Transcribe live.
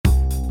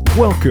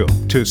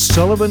Welcome to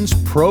Sullivan's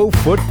Pro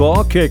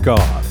Football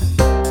Kickoff.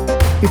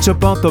 It's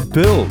about the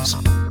Bills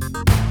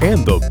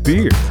and the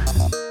beer.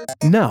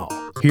 Now,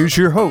 here's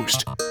your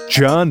host,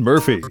 John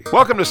Murphy.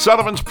 Welcome to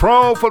Sullivan's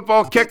Pro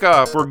Football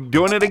Kickoff. We're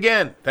doing it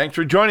again. Thanks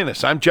for joining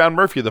us. I'm John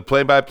Murphy, the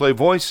play-by-play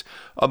voice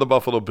of the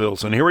Buffalo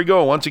Bills. And here we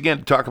go once again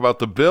to talk about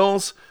the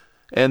Bills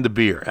and the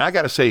beer. And I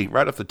got to say,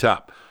 right off the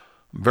top,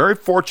 I'm very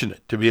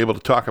fortunate to be able to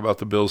talk about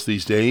the Bills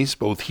these days,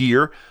 both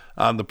here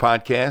on the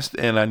podcast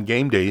and on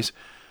game days.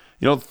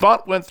 You know,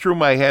 thought went through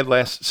my head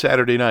last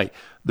Saturday night.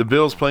 The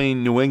Bills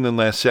playing New England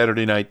last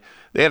Saturday night.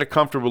 They had a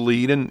comfortable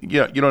lead, and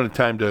you don't have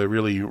time to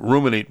really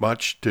ruminate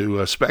much,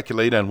 to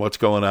speculate on what's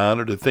going on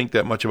or to think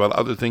that much about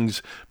other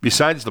things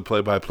besides the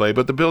play-by-play.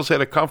 But the Bills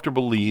had a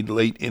comfortable lead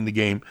late in the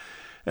game,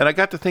 and I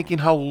got to thinking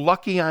how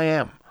lucky I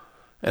am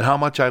and how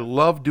much I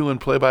love doing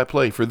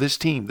play-by-play for this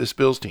team, this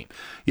Bills team.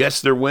 Yes,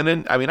 they're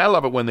winning. I mean, I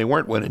love it when they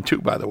weren't winning too,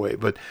 by the way,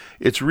 but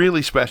it's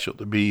really special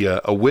to be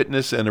a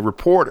witness and a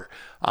reporter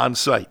on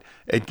site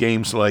at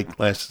games like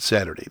last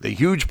Saturday. The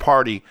huge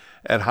party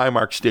at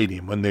Highmark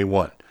Stadium when they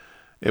won.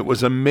 It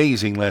was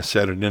amazing last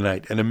Saturday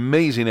night, an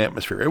amazing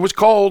atmosphere. It was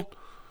cold.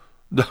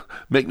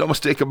 Make no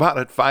mistake about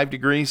it, 5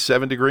 degrees,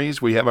 7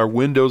 degrees. We have our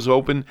windows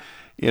open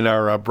in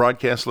our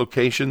broadcast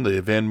location,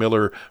 the Van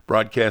Miller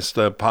broadcast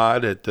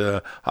pod at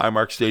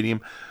Highmark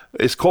Stadium.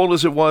 As cold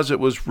as it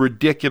was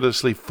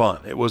ridiculously fun.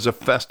 It was a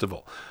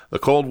festival. The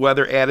cold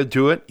weather added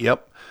to it,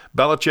 yep.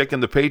 Belichick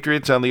and the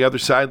Patriots on the other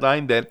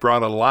sideline, that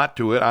brought a lot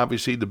to it.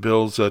 Obviously, the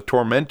Bills'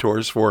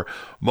 tormentors for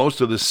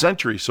most of the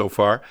century so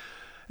far.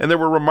 And there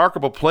were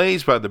remarkable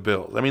plays by the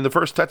Bills. I mean, the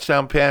first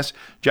touchdown pass,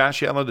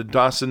 Josh Allen to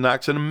Dawson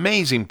Knox, an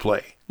amazing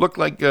play. Looked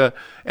like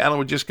Allen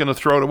was just going to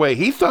throw it away.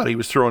 He thought he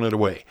was throwing it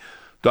away.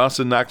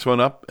 Dawson Knox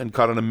went up and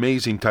caught an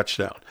amazing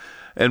touchdown.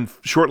 And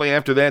shortly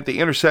after that, the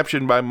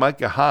interception by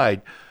Micah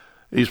Hyde.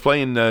 He's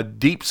playing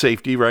deep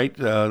safety, right?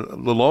 The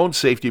lone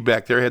safety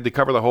back there had to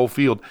cover the whole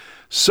field.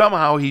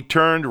 Somehow he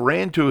turned,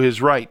 ran to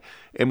his right,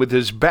 and with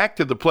his back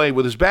to the play,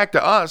 with his back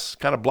to us,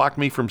 kind of blocked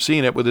me from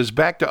seeing it, with his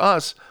back to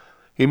us,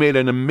 he made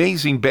an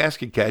amazing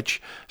basket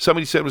catch.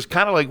 Somebody said it was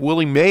kind of like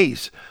Willie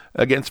Mays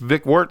against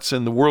Vic Wertz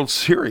in the World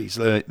Series,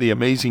 the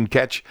amazing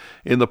catch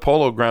in the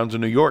Polo Grounds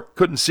in New York.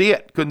 Couldn't see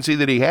it. Couldn't see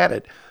that he had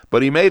it.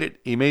 But he made it.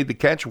 He made the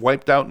catch,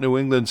 wiped out New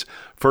England's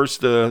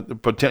first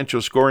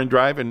potential scoring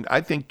drive, and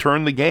I think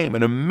turned the game.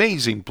 An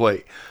amazing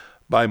play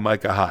by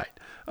Micah Hyde.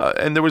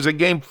 And there was a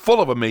game full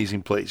of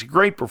amazing plays,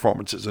 great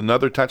performances.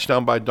 Another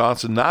touchdown by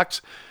Dawson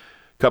Knox,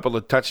 a couple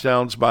of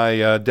touchdowns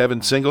by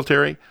Devin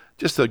Singletary.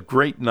 Just a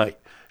great night.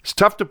 It's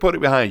tough to put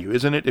it behind you,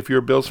 isn't it, if you're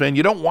a Bills fan?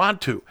 You don't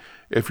want to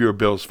if you're a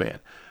Bills fan.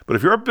 But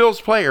if you're a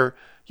Bills player,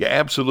 you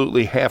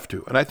absolutely have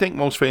to. And I think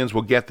most fans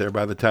will get there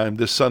by the time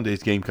this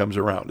Sunday's game comes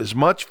around. As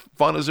much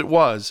fun as it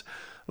was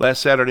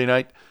last Saturday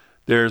night,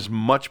 there's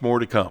much more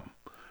to come.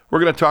 We're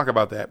going to talk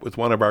about that with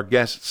one of our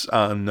guests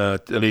on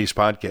today's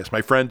podcast.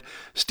 My friend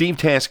Steve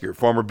Tasker,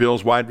 former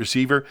Bills wide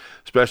receiver,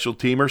 special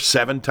teamer,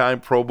 7-time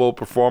Pro Bowl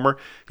performer.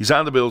 He's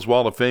on the Bills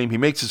Wall of Fame. He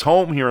makes his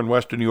home here in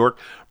Western New York.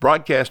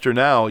 Broadcaster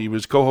now. He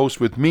was co-host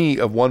with me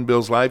of One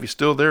Bills Live. He's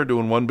still there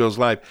doing One Bills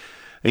Live.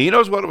 And he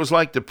knows what it was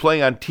like to play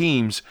on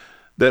teams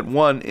that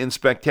won in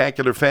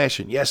spectacular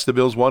fashion. Yes, the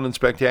Bills won in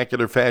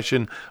spectacular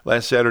fashion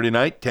last Saturday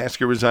night.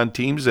 Tasker was on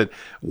teams that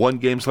won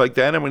games like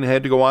that and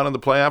had to go on in the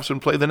playoffs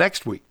and play the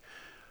next week.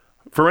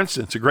 For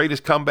instance, the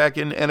greatest comeback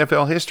in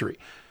NFL history,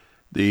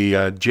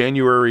 the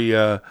January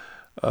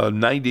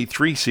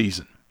 93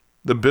 season.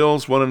 The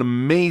Bills won an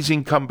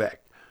amazing comeback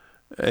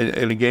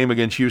in a game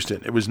against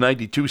Houston. It was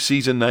 92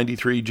 season,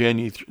 93,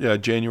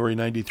 January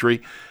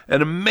 93.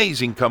 An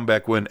amazing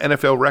comeback win,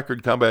 NFL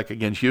record comeback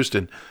against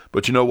Houston.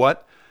 But you know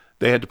what?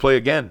 They had to play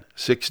again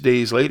 6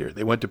 days later.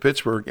 They went to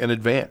Pittsburgh and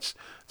advanced.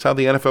 That's how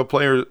the NFL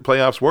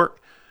playoffs work.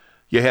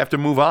 You have to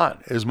move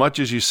on. As much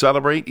as you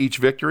celebrate each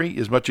victory,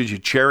 as much as you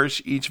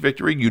cherish each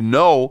victory,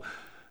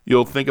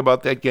 you'll think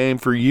about that game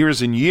for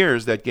years and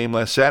years, that game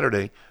last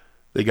Saturday.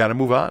 They got to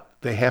move on.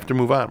 They have to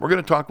move on. We're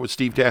going to talk with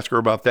Steve Tasker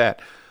about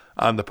that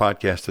on the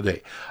podcast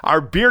today. Our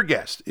beer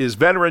guest is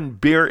veteran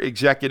beer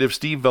executive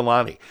Steve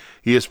Villani.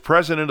 He is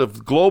president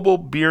of Global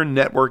Beer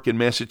Network in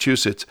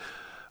Massachusetts,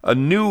 a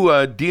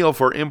new deal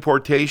for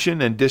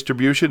importation and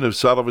distribution of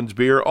Sullivan's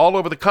beer all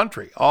over the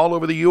country, all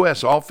over the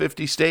U.S., all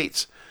 50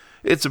 states.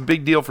 It's a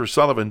big deal for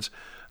Sullivan's.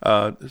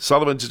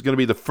 Sullivan's is going to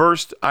be the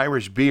first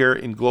Irish beer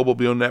in Global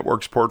Beer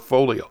Network's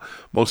portfolio,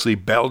 mostly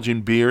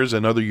Belgian beers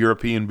and other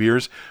European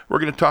beers. We're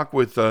going to talk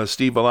with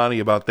Steve Villani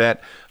about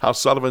that, how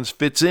Sullivan's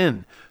fits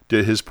in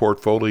to his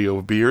portfolio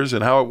of beers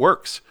and how it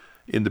works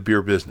in the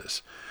beer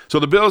business. So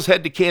the Bills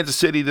head to Kansas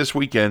City this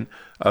weekend,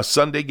 a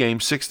Sunday game,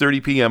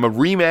 6:30 p.m., a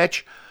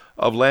rematch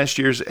of last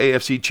year's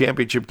AFC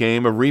Championship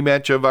game, a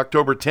rematch of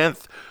October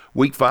 10th,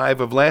 Week 5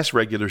 of last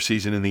regular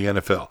season in the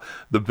NFL.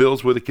 The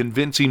Bills with a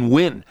convincing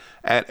win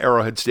at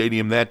Arrowhead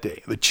Stadium that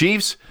day. The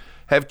Chiefs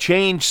have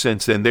changed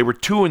since then. They were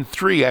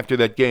 2-3 after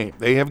that game.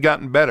 They have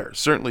gotten better.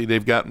 Certainly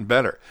they've gotten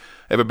better.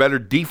 They have a better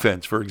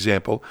defense, for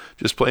example,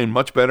 just playing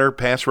much better,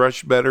 pass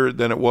rush better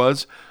than it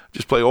was,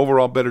 just play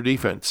overall better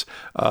defense.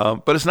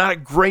 But it's not a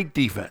great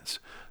defense.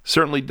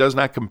 certainly does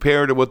not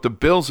compare to what the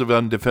Bills have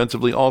done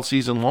defensively all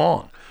season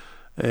long.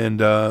 And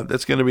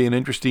that's going to be an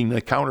interesting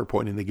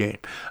counterpoint in the game.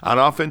 On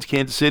offense,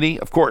 Kansas City,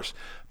 of course,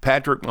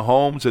 Patrick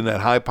Mahomes and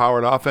that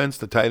high-powered offense,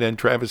 the tight end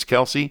Travis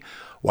Kelce,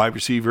 wide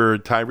receiver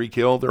Tyreek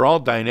Hill, they're all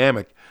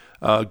dynamic.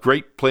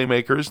 Great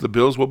playmakers. The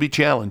Bills will be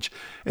challenged.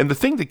 And the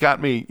thing that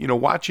got me,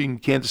 watching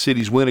Kansas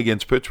City's win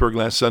against Pittsburgh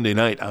last Sunday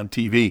night on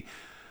TV,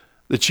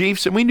 the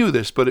Chiefs, and we knew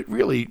this, but it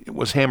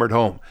was hammered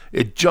home.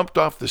 It jumped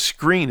off the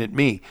screen at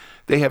me.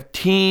 They have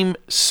team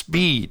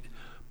speed,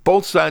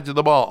 both sides of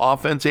the ball,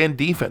 offense and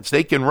defense.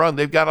 They can run.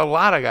 They've got a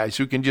lot of guys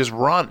who can just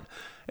run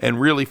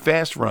and really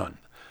fast run.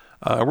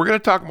 We're going to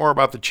talk more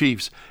about the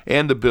Chiefs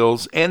and the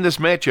Bills and this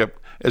matchup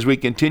as we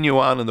continue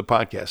on in the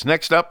podcast.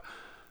 Next up,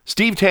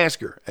 Steve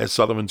Tasker as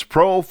Sullivan's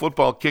Pro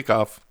Football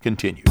Kickoff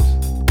continues.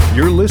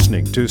 You're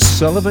listening to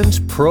Sullivan's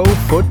Pro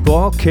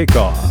Football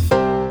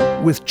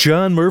Kickoff with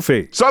John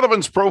Murphy.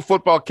 Sullivan's Pro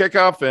Football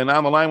Kickoff, and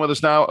on the line with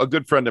us now, a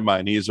good friend of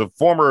mine. He is a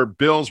former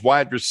Bills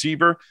wide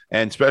receiver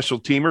and special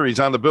teamer. He's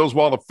on the Bills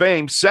Wall of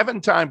Fame,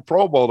 7-time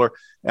Pro Bowler,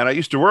 and I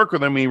used to work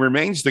with him. He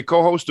remains the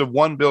co-host of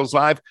One Bills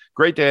Live.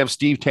 Great to have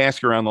Steve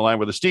Tasker on the line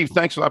with us. Steve,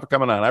 thanks a lot for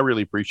coming on. I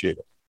really appreciate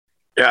it.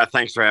 Yeah,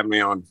 thanks for having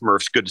me on,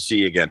 Murph. It's good to see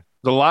you again.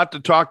 There's a lot to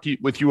talk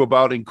with you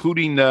about,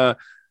 including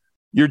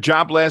your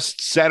job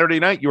last Saturday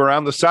night. You were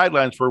on the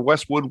sidelines for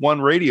Westwood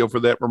One Radio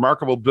for that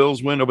remarkable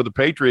Bills win over the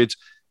Patriots.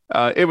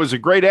 It was a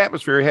great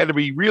atmosphere. It had to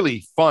be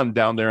really fun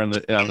down there on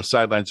the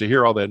sidelines to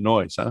hear all that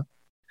noise, huh?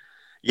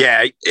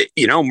 Yeah,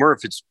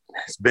 Murph, it's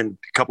been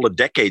a couple of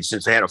decades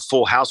since they had a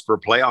full house for a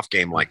playoff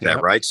game like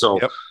that, right? So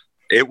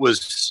it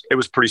was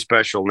pretty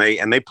special.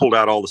 And they pulled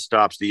out all the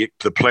stops, the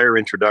player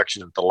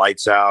introduction with the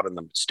lights out and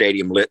the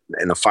stadium lit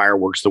and the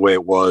fireworks the way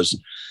it was.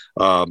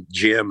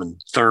 Jim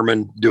and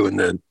Thurman doing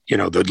the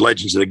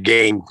Legends of the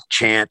Game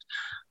chant.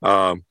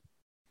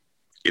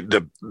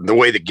 The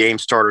way the game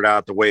started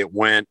out, the way it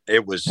went,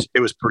 it was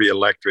pretty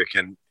electric.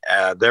 And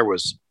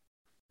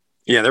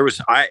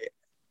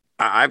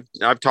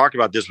I've talked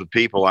about this with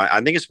people.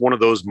 I think it's one of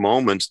those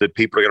moments that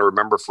people are going to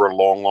remember for a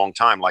long, long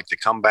time, like the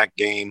comeback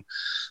game,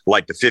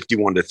 like the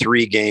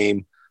 51-3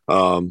 game,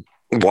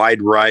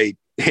 wide right,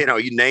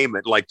 you name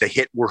it, like the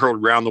hit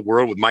world around the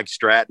world with Mike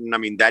Stratton. I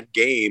mean, that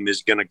game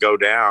is going to go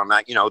down.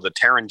 The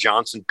Taron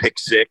Johnson pick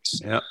six.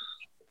 Yeah.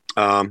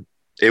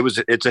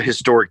 It's a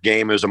historic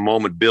game. It was a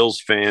moment.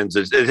 Bills fans,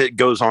 it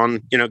goes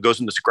on, goes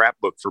in the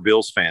scrapbook for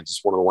Bills fans.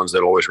 It's one of the ones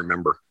that always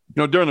remember.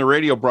 During the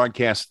radio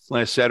broadcast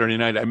last Saturday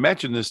night, I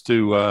mentioned this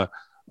to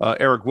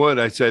Eric Wood.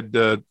 I said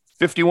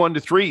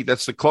 51-3.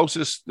 That's the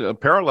closest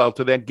parallel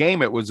to that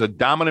game. It was a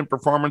dominant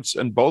performance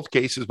in both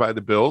cases by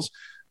the Bills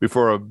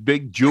before a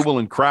big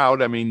jubilant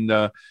crowd. I mean,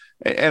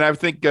 and I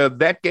think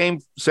that game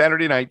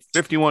Saturday night,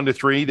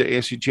 51-3, the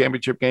AFC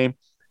Championship game,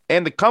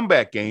 and the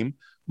comeback game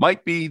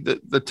might be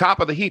the top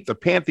of the heap, the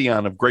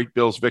pantheon of great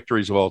Bills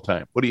victories of all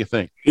time. What do you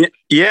think?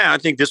 Yeah, I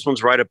think this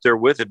one's right up there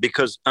with it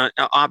because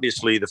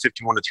obviously the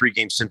 51-3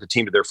 game sent the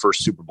team to their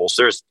first Super Bowl.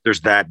 So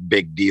there's that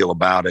big deal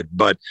about it.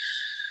 But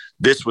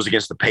this was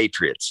against the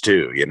Patriots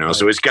too, right.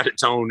 So it's got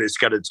its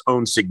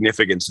own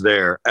significance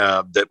there.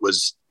 That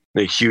was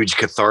a huge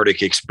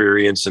cathartic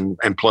experience,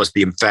 and plus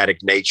the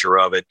emphatic nature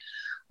of it.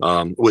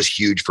 Was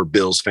huge for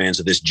Bills fans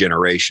of this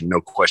generation,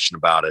 no question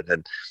about it.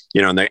 And,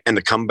 and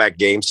the comeback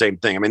game, same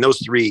thing. I mean, those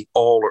three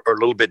all are a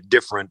little bit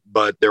different,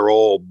 but they're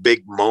all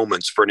big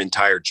moments for an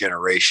entire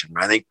generation.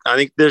 I think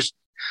there's,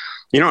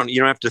 you don't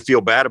have to feel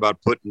bad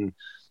about putting,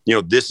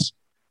 this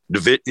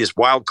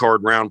wild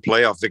card round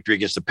playoff victory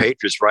against the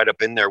Patriots right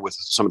up in there with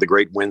some of the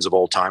great wins of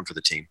all time for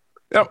the team.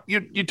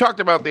 You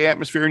talked about the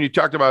atmosphere, and you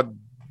talked about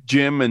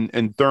Jim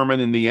and Thurman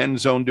in the end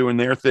zone doing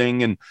their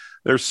thing. And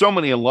there's so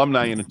many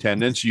alumni in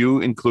attendance,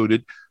 you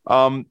included.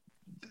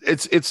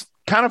 It's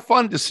kind of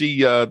fun to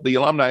see the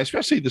alumni,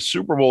 especially the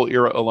Super Bowl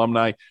era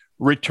alumni,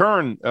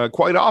 return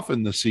quite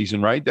often this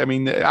season, right? I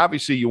mean,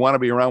 obviously you want to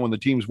be around when the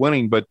team's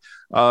winning, but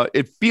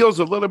it feels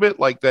a little bit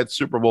like that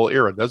Super Bowl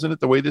era, doesn't it,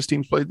 the way this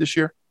team's played this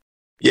year?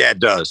 Yeah, it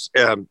does.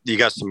 You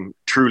got some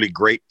truly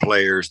great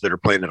players that are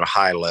playing at a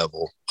high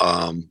level.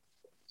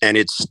 And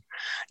it's,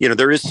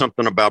 there is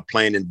something about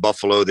playing in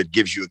Buffalo that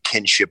gives you a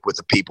kinship with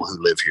the people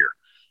who live here.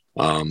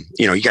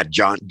 You got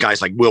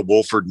guys like Will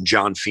Wolford and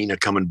John Fina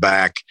coming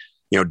back,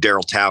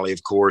 Darryl Talley,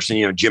 of course,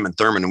 and, Jim and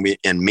Thurman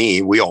and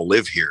we all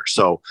live here.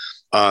 So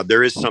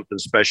there is something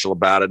special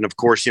about it. And of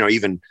course,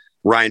 even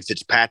Ryan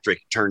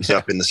Fitzpatrick turns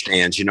up in the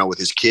stands, with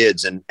his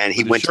kids and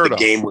he went to the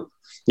game.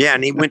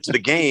 And he went to the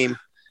game,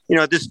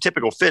 this is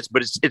typical Fitz,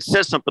 but it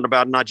says something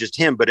about not just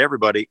him, but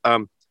everybody.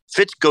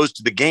 Fitz goes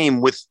to the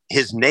game with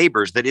his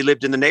neighbors that he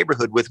lived in the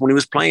neighborhood with when he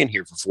was playing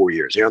here for 4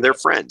 years. They're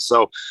friends.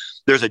 So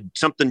there's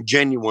something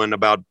genuine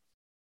about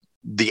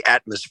the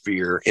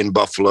atmosphere in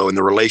Buffalo and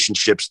the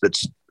relationships that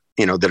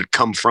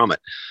come from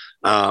it.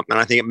 And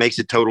I think it makes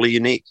it totally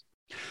unique.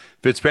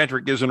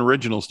 Fitzpatrick is an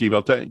original, Steve.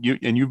 I'll tell you,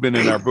 and you've been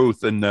in our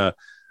booth, and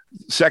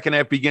second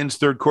half begins,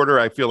 third quarter,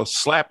 I feel a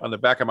slap on the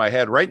back of my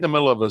head right in the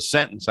middle of a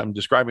sentence. I'm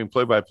describing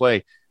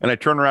play-by-play, and I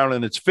turn around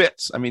and it's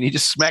Fitz. I mean, he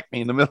just smacked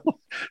me in the middle.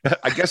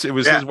 I guess it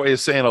was his way of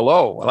saying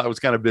hello while I was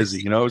kind of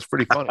busy. It was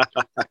pretty funny.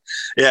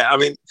 Yeah, I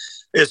mean,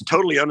 it's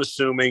totally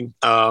unassuming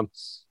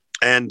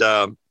and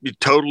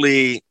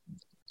totally,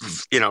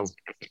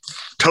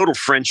 total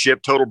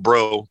friendship, total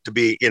bro to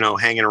be,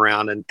 hanging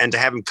around and to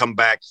have him come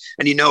back.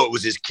 And, it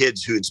was his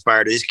kids who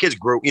inspired it. His kids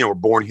were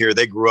born here.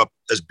 They grew up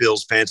as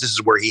Bills fans. This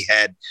is where he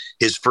had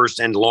his first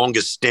and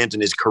longest stint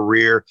in his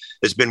career.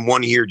 It's been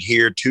 1 year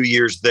here, 2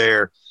 years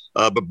there.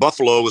 But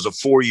Buffalo was a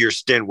 4-year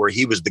stint where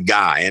he was the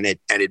guy, and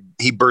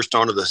he burst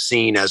onto the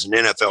scene as an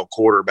NFL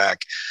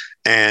quarterback,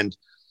 and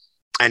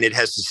it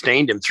has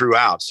sustained him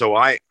throughout. So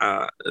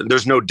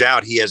there's no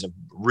doubt he has a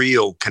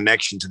real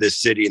connection to this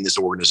city and this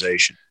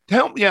organization.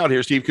 Help me out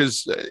here, Steve,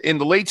 because in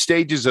the late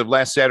stages of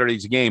last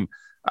Saturday's game,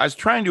 I was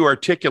trying to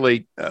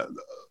articulate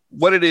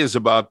what it is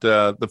about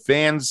the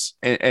fans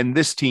and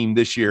this team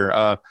this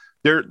year.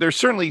 There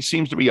certainly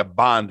seems to be a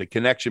bond, a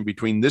connection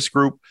between this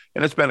group,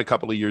 and it's been a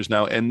couple of years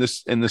now, and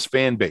this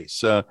fan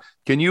base.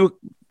 Can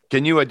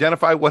you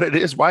identify what it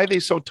is? Why are they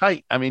so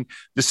tight? I mean,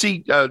 to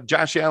see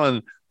Josh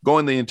Allen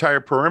going the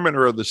entire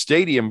perimeter of the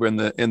stadium when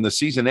the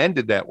season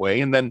ended that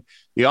way, and then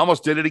he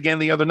almost did it again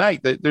the other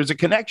night. There's a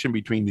connection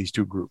between these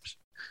two groups.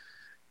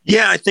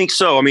 Yeah, I think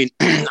so. I mean,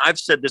 I've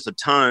said this a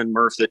ton,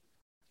 Murph, that,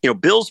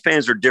 Bills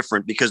fans are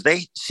different because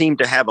they seem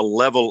to have a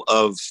level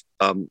of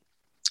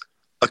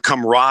a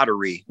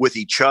camaraderie with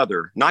each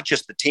other, not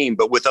just the team,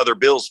 but with other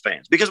Bills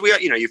fans. Because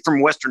you're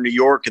from Western New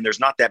York and there's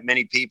not that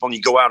many people, and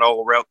you go out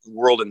all around the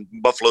world, and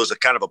Buffalo's a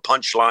kind of a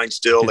punchline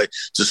still.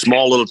 It's a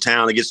small little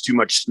town. It gets too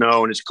much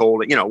snow and it's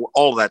cold,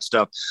 all of that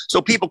stuff.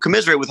 So people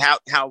commiserate with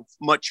how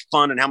much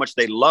fun and how much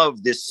they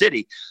love this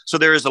city. So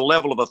there is a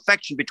level of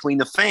affection between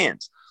the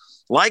fans.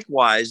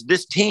 Likewise,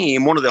 this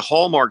team, one of the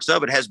hallmarks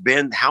of it has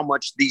been how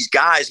much these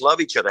guys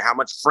love each other, how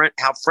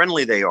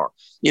friendly they are.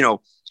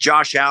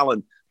 Josh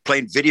Allen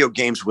playing video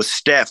games with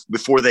Steph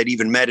before they'd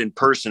even met in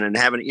person, and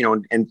having,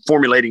 and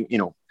formulating,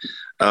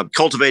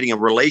 cultivating a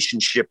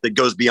relationship that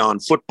goes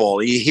beyond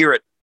football. You hear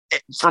it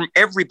from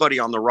everybody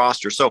on the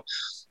roster. So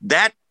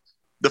the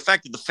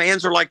fact that the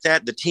fans are like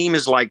that, the team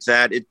is like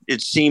that,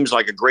 it seems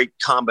like a great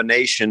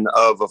combination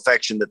of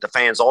affection that the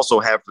fans also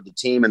have for the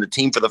team and the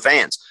team for the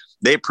fans.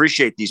 They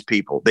appreciate these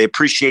people. They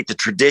appreciate the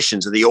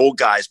traditions of the old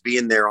guys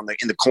being there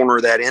in the corner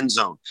of that end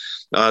zone.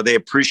 They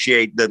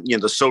appreciate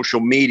the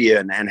social media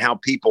and how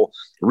people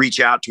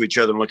reach out to each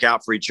other and look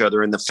out for each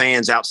other, and the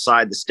fans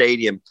outside the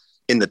stadium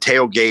in the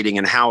tailgating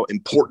and how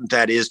important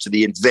that is to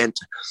the event.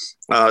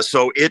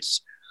 So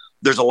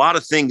there's a lot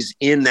of things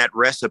in that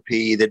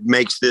recipe that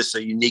makes this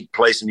a unique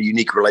place and a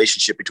unique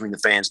relationship between the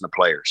fans and the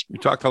players. We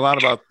talked a lot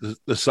about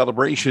the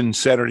celebration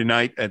Saturday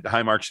night at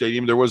Highmark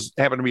Stadium. There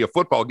happened to be a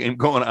football game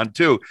going on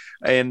too.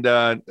 And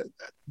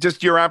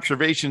just your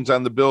observations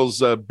on the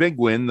Bills' big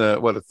win, a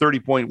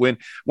 30-point win.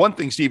 One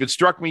thing, Steve, it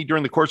struck me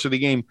during the course of the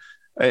game,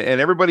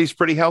 and everybody's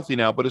pretty healthy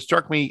now, but it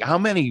struck me how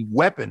many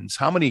weapons,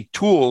 how many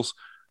tools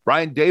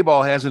Brian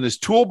Daboll has in his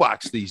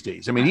toolbox these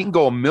days. I mean, he can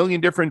go a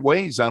million different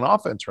ways on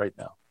offense right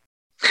now.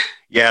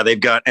 Yeah,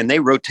 they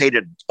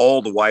rotated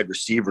all the wide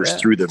receivers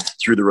through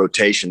the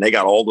rotation. They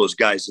got all those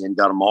guys in,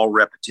 got them all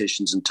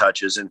repetitions and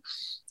touches. And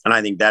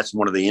I think that's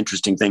one of the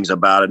interesting things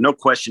about it. No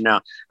question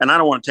now. And I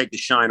don't want to take the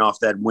shine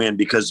off that win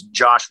because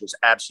Josh was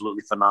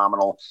absolutely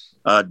phenomenal.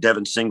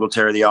 Devin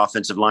Singletary, the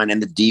offensive line,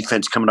 and the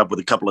defense coming up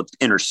with a couple of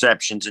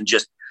interceptions and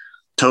just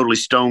totally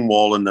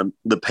stonewalling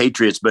the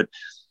Patriots. But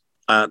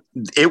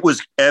it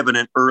was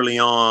evident early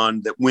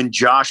on that when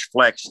Josh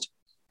flexed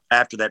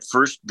after that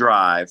first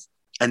drive,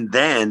 and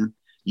then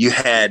you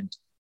had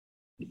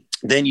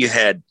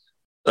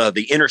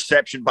the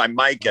interception by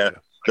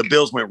Micah. The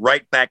Bills went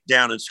right back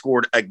down and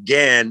scored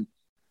again.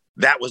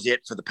 That was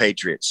it for the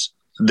Patriots.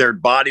 Their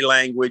body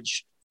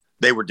language,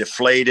 they were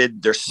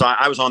deflated.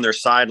 I was on their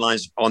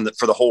sidelines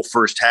for the whole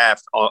first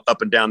half,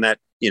 up and down that,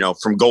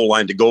 from goal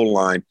line to goal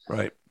line.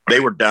 Right.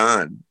 They were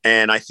done.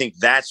 And I think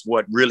that's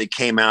what really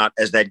came out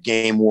as that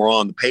game wore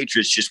on. The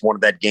Patriots just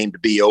wanted that game to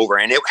be over,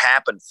 and it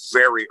happened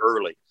very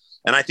early.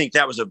 And I think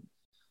that was a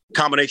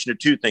combination of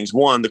two things.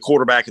 One, the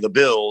quarterback of the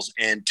Bills,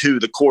 and two,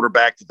 the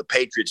quarterback that the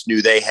Patriots knew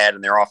they had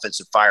in their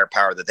offensive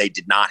firepower that they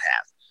did not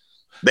have.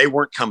 They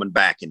weren't coming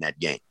back in that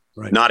game,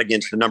 not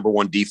against the number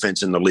one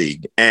defense in the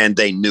league. And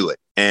they knew it.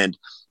 And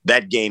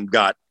that game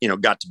got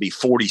to be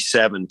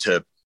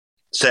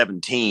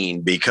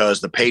 47-17 because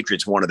the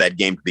Patriots wanted that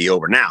game to be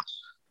over. Now,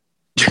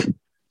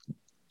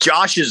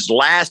 Josh's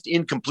last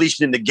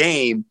incompletion in the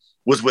game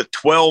was with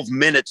 12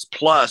 minutes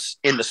plus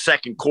in the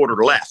second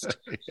quarter left.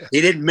 Yeah.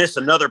 He didn't miss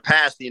another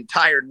pass the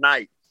entire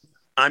night.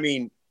 I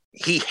mean,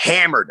 he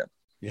hammered him.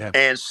 Yeah.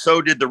 And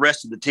so did the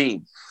rest of the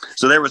team.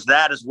 So there was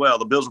that as well.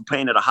 The Bills were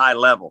playing at a high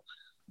level.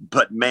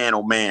 But man,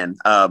 oh man,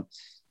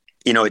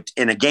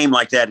 in a game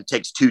like that, it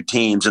takes two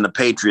teams, and the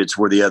Patriots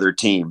were the other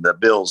team. The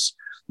Bills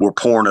were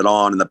pouring it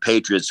on, and the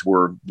Patriots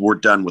were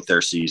done with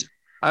their season.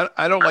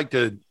 I don't like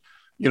to,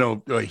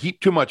 heap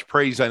too much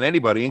praise on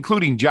anybody,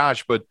 including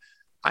Josh, but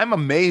I'm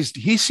amazed.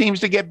 He seems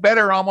to get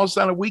better almost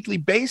on a weekly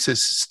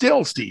basis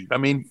still, Steve. I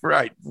mean,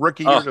 right.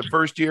 Rookie year, the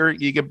first year,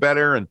 you get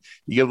better and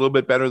you get a little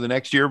bit better the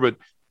next year. But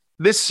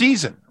this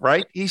season,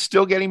 right, he's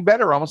still getting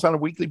better almost on a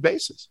weekly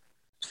basis.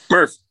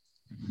 Murph,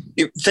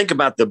 you think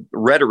about the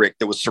rhetoric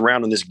that was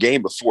surrounding this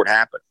game before it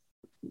happened.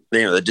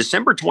 You know, the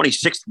December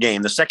 26th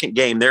game, the second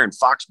game there in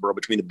Foxborough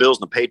between the Bills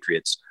and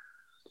the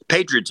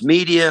Patriots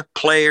media,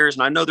 players,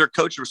 and I know their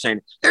coaches were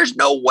saying, there's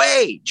no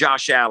way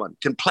Josh Allen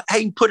can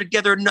put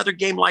together another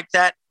game like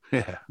that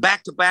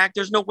back to back.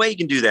 There's no way he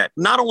can do that.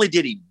 Not only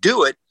did he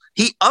do it,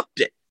 he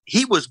upped it.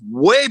 He was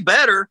way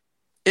better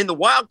in the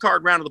wild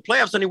card round of the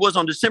playoffs than he was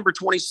on December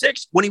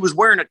 26th when he was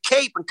wearing a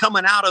cape and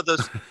coming out of the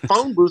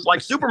phone booth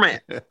like Superman.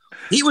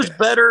 He was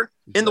better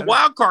in the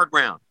wild card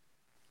round.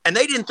 And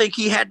they didn't think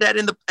he had that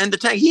in the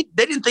tank.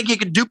 They didn't think he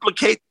could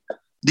duplicate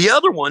the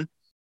other one.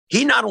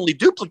 He not only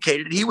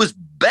duplicated it, he was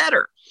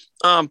better.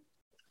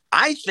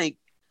 I think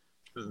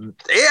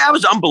it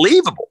was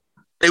unbelievable.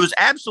 It was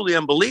absolutely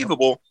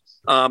unbelievable.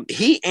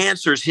 He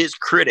answers his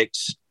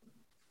critics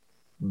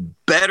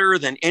better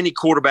than any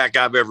quarterback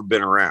I've ever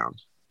been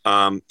around.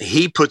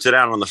 He puts it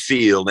out on the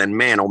field, and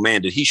man, oh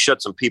man, did he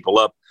shut some people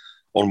up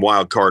on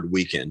wild card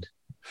weekend.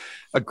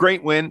 A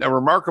great win, a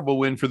remarkable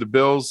win for the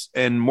Bills,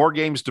 and more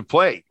games to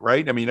play,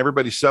 right? I mean,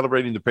 everybody's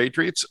celebrating the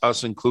Patriots,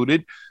 us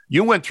included.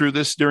 You went through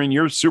this during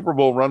your Super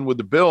Bowl run with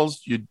the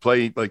Bills. You'd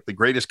play like the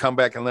greatest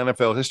comeback in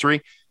NFL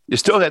history. You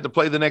still had to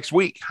play the next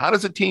week. How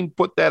does a team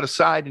put that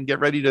aside and get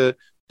ready to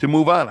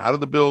move on? How do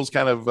the Bills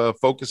kind of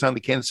focus on the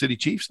Kansas City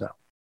Chiefs now?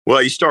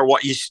 Well, you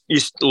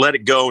let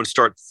it go and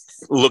start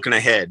looking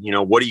ahead. You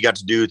know, what do you got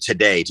to do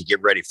today to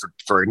get ready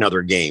for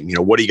another game? You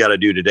know, what do you got to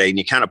do today? And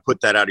you kind of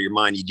put that out of your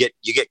mind. You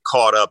get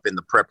caught up in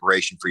the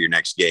preparation for your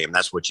next game.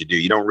 That's what you do.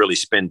 You don't really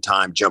spend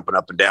time jumping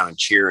up and down and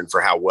cheering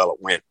for how well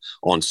it went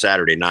on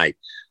Saturday night.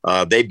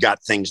 They've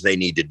got things they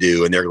need to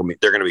do, and they're going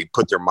to be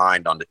put their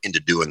mind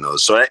into doing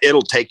those. So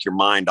it'll take your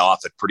mind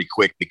off it pretty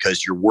quick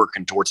because you're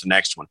working towards the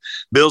next one.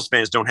 Bills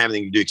fans don't have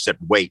anything to do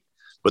except wait,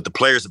 but the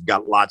players have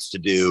got lots to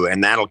do,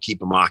 and that'll keep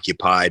them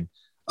occupied.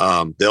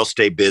 They'll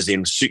stay busy,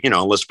 and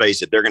let's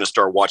face it, they're going to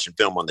start watching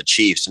film on the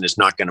Chiefs, and it's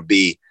not going to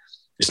be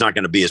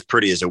as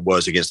pretty as it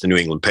was against the New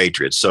England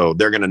Patriots. So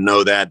they're going to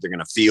know that, they're going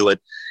to feel it,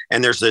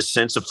 and there's this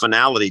sense of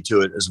finality to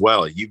it as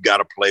well. You've got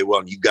to play well,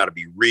 and you've got to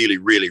be really,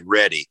 really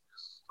ready,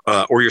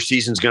 or your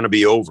season's going to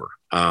be over.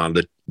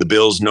 The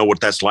Bills know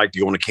what that's like to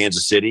go into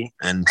Kansas City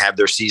and have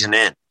their season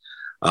end.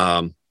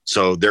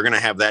 So they're going to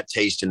have that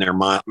taste in their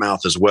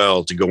mouth as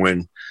well to go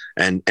in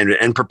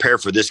and prepare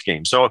for this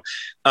game. So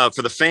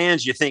for the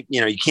fans, you think,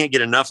 you can't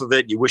get enough of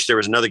it. You wish there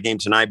was another game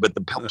tonight, but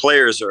the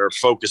players are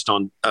focused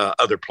on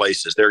other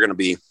places. They're going to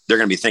be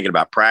thinking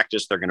about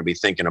practice. They're going to be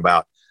thinking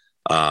about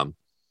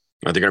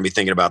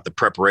the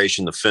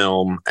preparation, the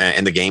film,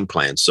 and the game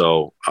plan.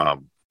 So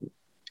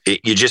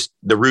the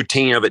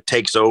routine of it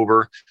takes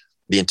over,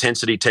 the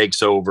intensity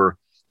takes over,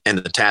 and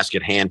the task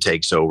at hand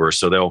takes over.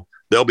 So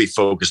they'll be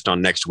focused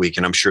on next week,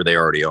 and I'm sure they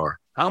already are.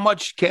 How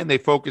much can they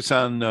focus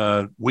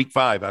on week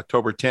 5,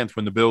 October 10th,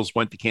 when the Bills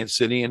went to Kansas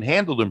City and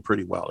handled them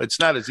pretty well? It's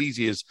not as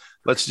easy as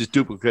let's just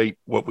duplicate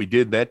what we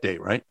did that day,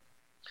 right?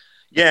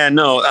 Yeah,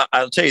 no,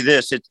 I'll tell you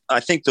this.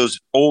 I think those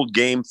old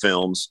game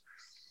films,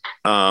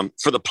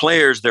 for the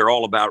players, they're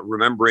all about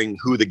remembering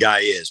who the guy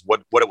is,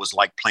 what it was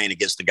like playing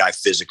against the guy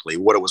physically,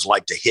 what it was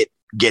like to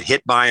get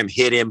hit by him,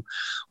 hit him,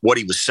 what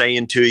he was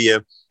saying to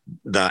you,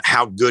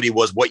 how good he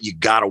was, what you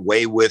got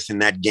away with in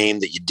that game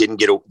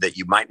that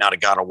you might not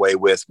have got away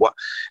with.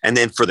 And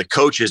then for the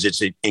coaches,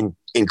 it's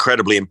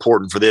incredibly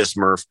important for this,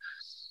 Murph.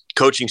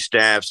 Coaching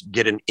staffs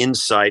get an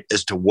insight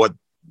as to what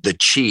the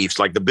Chiefs,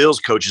 like the Bills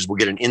coaches, will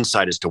get an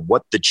insight as to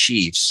what the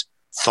Chiefs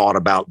thought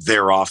about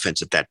their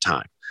offense at that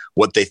time,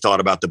 what they thought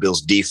about the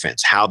Bills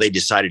defense, how they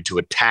decided to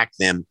attack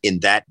them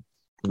in that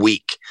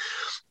week.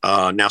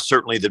 Now,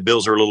 certainly the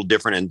Bills are a little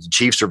different and the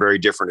Chiefs are very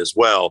different as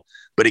well,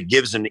 but it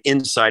gives an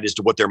insight as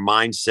to what their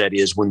mindset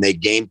is when they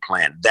game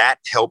plan. That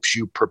helps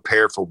you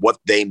prepare for what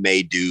they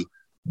may do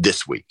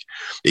this week.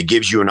 It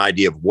gives you an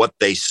idea of what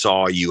they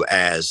saw you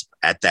as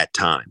at that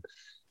time.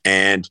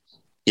 And,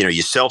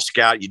 you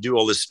self-scout, you do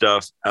all this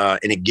stuff, and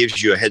it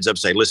gives you a heads up,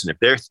 say, listen,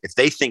 if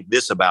they think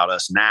this about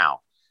us now,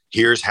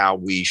 here's how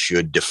we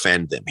should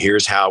defend them.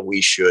 Here's how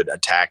we should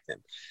attack them.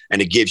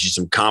 And it gives you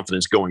some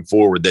confidence going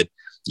forward that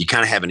you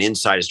kind of have an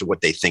insight as to what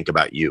they think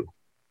about you.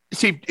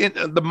 See,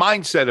 the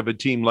mindset of a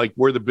team like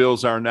where the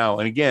Bills are now,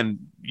 and again,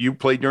 you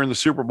played during the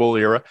Super Bowl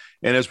era,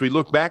 and as we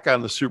look back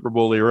on the Super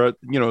Bowl era,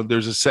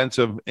 there's a sense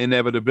of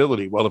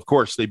inevitability. Well, of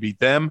course, they beat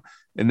them,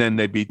 and then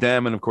they beat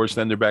them, and of course,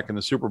 then they're back in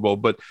the Super Bowl.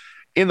 But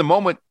in the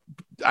moment,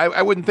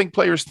 I wouldn't think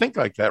players think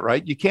like that,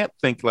 right? You can't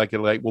think like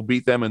we'll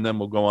beat them, and then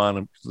we'll go on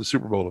to the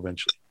Super Bowl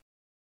eventually.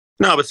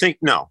 No, but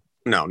no,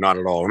 not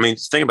at all. I mean,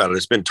 think about it.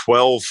 It's been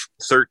 12,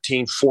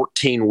 13,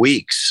 14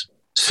 weeks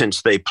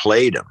since they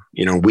played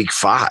them, week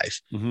 5,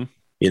 mm-hmm.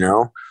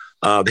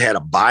 They had a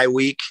bye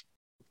week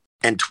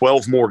and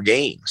 12 more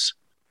games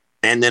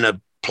and then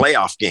a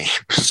playoff game.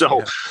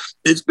 So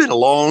It's been a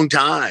long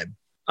time.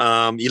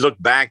 You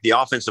look back, the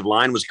offensive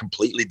line was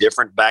completely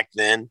different back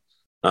then.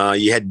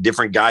 You had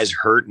different guys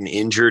hurt and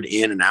injured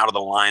in and out of the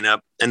lineup.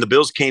 And the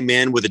Bills came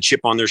in with a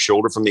chip on their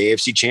shoulder from the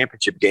AFC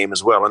Championship game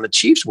as well. And the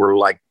Chiefs were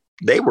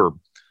they were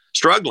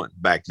struggling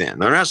back then.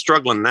 They're not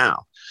struggling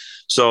now.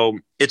 So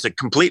it's a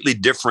completely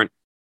different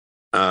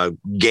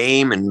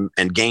game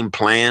and game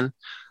plan.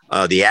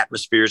 The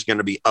atmosphere is going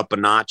to be up a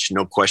notch,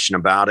 no question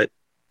about it.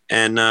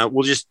 And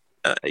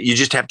you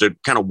just have to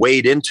kind of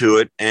wade into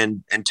it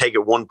and take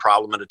it one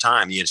problem at a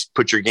time. You just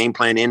put your game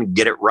plan in,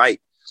 get it right,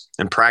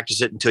 and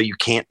practice it until you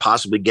can't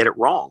possibly get it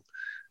wrong.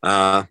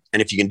 And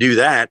if you can do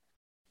that,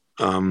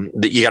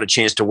 you got a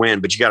chance to win.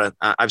 But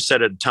I've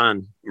said it a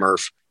ton,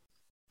 Murph.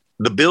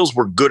 The Bills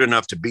were good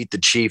enough to beat the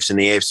Chiefs in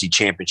the AFC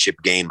Championship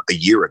game a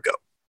year ago.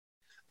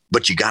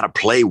 But you got to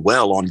play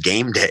well on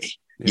game day.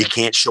 Yeah. You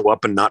can't show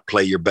up and not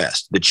play your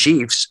best. The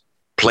Chiefs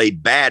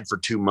played bad for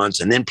 2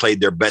 months and then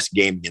played their best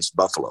game against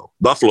Buffalo.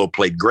 Buffalo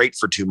played great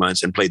for 2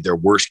 months and played their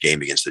worst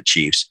game against the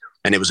Chiefs.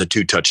 And it was a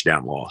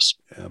 2-touchdown loss.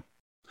 Yeah.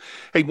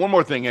 Hey, one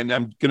more thing, and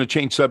I'm going to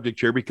change subject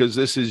here because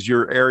this is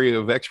your area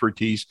of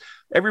expertise.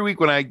 Every week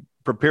when I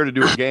prepare to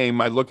do a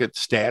game, I look at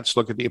stats,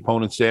 look at the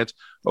opponent's stats.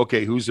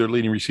 Okay, who's their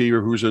leading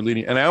receiver? Who's their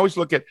leading? And I always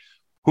look at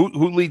who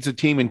leads the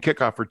team in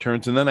kickoff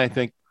returns. And then I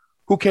think,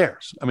 who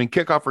cares? I mean,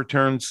 kickoff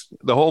returns,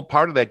 the whole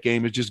part of that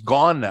game is just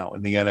gone now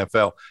in the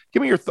NFL.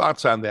 Give me your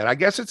thoughts on that. I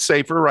guess it's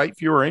safer, right?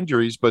 Fewer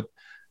injuries, but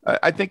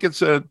I think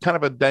it's a kind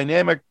of a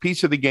dynamic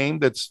piece of the game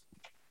that's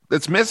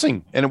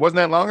missing. And it wasn't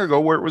that long ago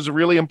where it was a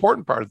really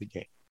important part of the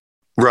game.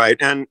 Right.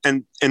 And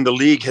the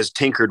league has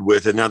tinkered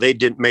with it. Now, they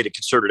made a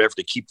concerted effort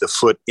to keep the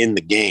foot in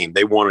the game.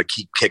 They want to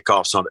keep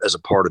kickoffs as a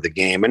part of the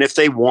game. And if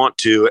they want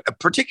to,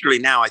 particularly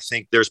now, I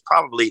think there's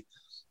probably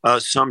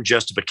some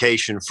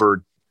justification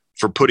for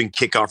putting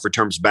kickoff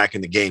returns back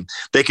in the game.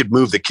 They could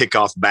move the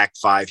kickoff back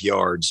 5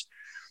 yards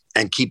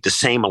and keep the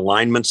same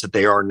alignments that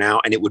they are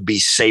now, and it would be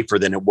safer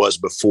than it was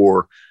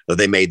before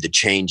they made the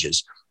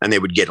changes. And they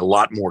would get a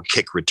lot more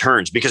kick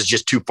returns because it's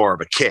just too far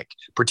of a kick,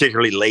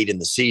 particularly late in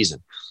the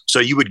season. So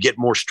you would get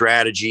more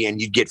strategy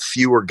and you'd get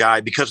fewer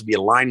guys because of the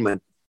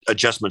alignment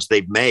adjustments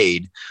they've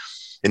made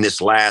in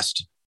this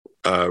last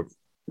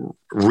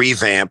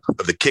revamp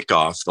of the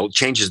kickoff. The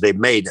changes they've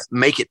made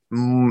make it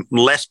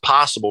less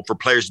possible for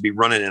players to be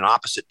running in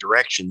opposite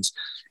directions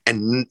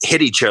and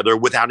hit each other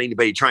without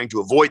anybody trying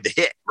to avoid the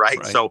hit. Right.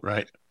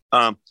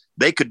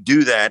 They could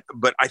do that.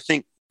 But I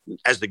think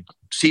as the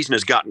season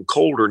has gotten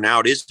colder, now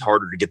it is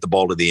harder to get the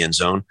ball to the end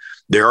zone.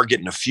 They are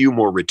getting a few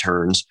more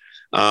returns.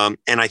 And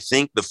I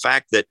think the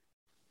fact that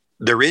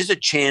there is a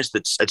chance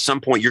that at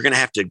some point you're going to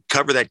have to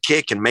cover that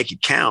kick and make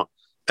it count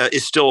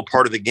is still a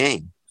part of the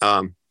game.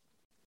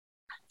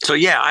 So,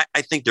 yeah,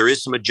 I think there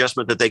is some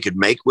adjustment that they could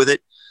make with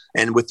it.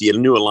 And with the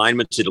new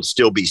alignments, it'll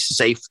still be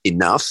safe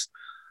enough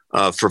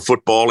for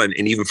football and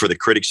even for the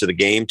critics of the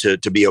game to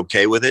be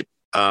okay with it.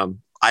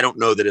 I don't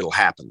know that it'll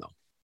happen, though.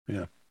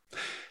 Yeah.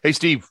 Hey,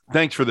 Steve,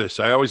 thanks for this.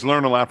 I always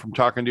learn a lot from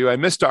talking to you. I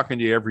miss talking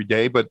to you every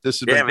day, but this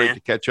has been great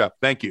to catch up.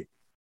 Thank you.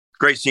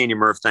 Great seeing you,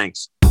 Murph.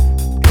 Thanks.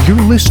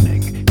 You're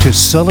listening to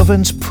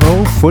Sullivan's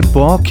Pro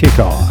Football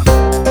Kickoff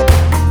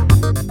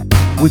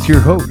with your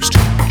host,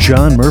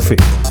 John Murphy.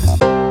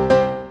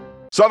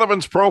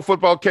 Sullivan's Pro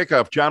Football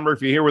Kickoff. John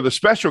Murphy here with a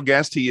special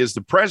guest. He is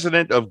the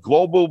president of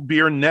Global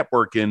Beer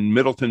Network in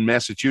Middleton,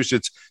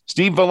 Massachusetts.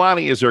 Steve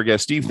Villani is our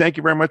guest. Steve, thank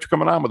you very much for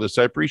coming on with us.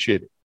 I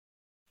appreciate it.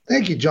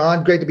 Thank you,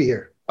 John. Great to be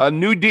here. A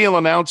new deal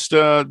announced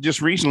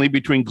just recently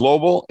between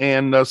Global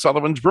and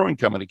Sullivan's Brewing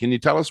Company. Can you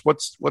tell us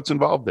what's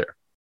involved there?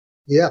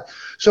 Yeah.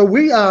 So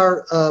we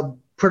are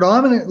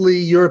predominantly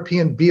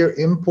European beer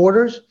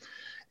importers.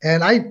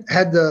 And I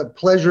had the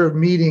pleasure of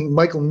meeting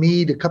Michael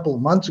Mead a couple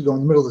of months ago in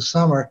the middle of the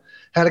summer,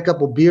 had a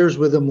couple of beers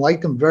with him,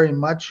 liked him very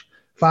much,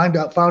 found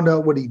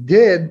out what he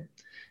did,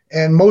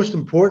 and most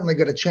importantly,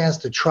 got a chance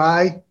to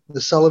try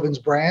the Sullivan's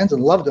brands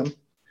and loved them.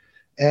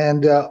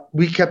 And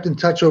we kept in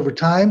touch over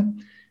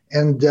time.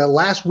 And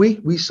last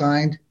week, we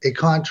signed a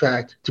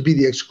contract to be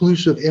the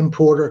exclusive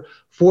importer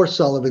for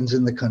Sullivan's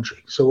in the country.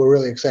 So we're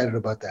really excited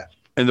about that.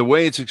 And the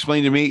way it's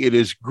explained to me, it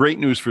is great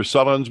news for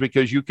Sullivan's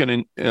because you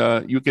can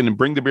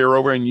bring the beer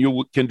over and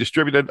you can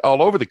distribute it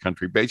all over the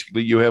country.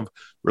 Basically, you have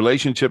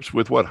relationships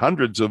with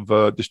hundreds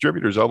of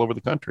distributors all over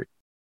the country.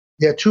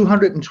 Yeah,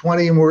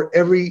 220, and we're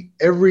every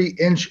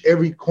inch,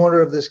 every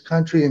corner of this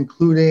country,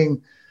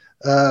 including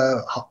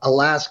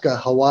Alaska,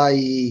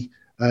 Hawaii,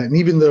 and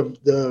even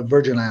the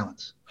Virgin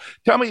Islands.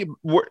 Tell me,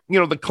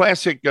 the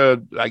classic,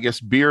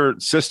 beer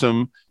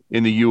system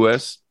in the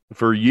U.S.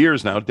 for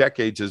years now,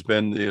 decades, has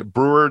been the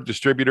brewer,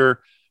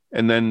 distributor,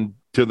 and then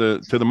to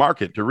the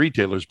market, to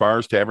retailers,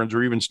 bars, taverns,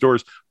 or even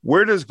stores.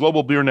 Where does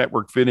Global Beer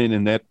Network fit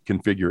in that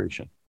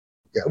configuration?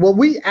 Yeah, well,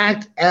 we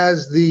act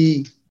as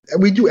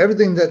we do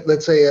everything that,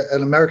 let's say,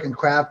 an American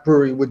craft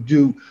brewery would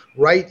do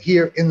right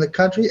here in the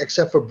country,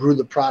 except for brew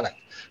the product.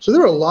 So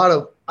there are a lot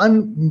of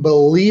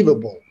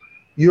unbelievable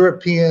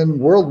European,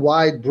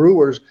 worldwide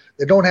brewers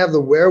that don't have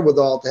the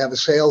wherewithal to have a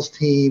sales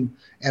team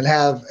and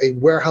have a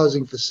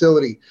warehousing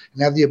facility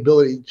and have the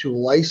ability to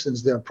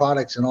license their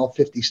products in all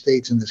 50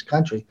 states in this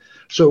country.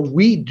 So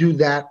we do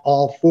that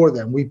all for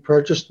them. We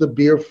purchase the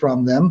beer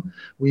from them.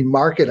 We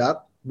mark it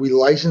up. We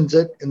license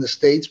it in the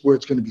states where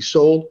it's going to be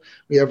sold.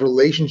 We have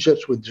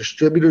relationships with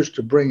distributors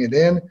to bring it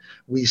in.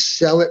 We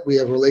sell it. We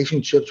have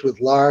relationships with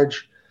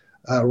large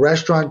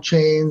restaurant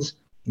chains,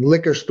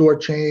 liquor store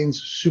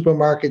chains,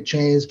 supermarket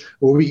chains,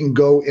 where we can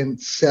go and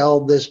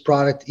sell this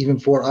product even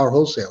for our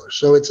wholesalers.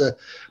 So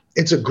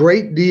it's a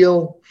great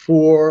deal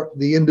for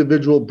the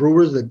individual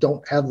brewers that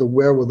don't have the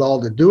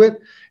wherewithal to do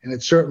it. And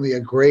it's certainly a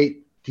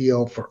great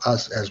deal for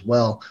us as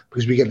well,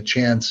 because we get a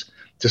chance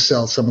to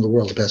sell some of the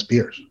world's best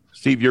beers.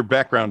 Steve, your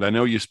background, I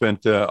know you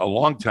spent a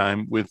long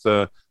time with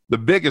the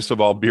biggest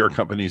of all beer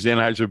companies,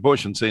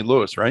 Anheuser-Busch in St.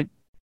 Louis, right?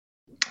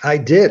 I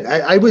did.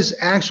 I was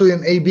actually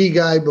an AB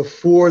guy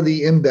before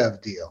the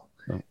InBev deal.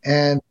 Oh.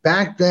 And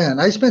back then,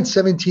 I spent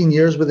 17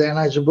 years with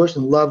Anheuser-Busch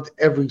and loved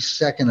every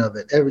second of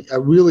it. I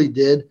really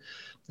did.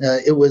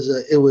 It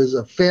was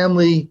a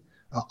family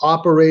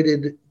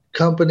operated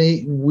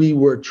company. We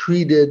were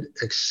treated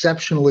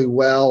exceptionally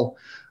well.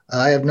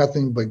 I have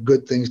nothing but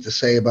good things to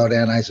say about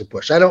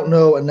Anheuser-Busch. I don't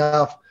know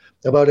enough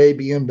about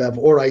AB InBev,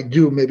 or I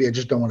do. Maybe I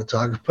just don't want to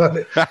talk about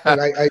it.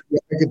 But I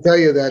can tell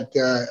you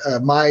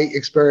that my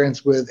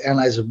experience with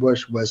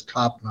Anheuser-Busch was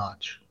top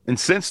notch. And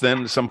since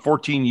then, some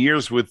 14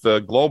 years with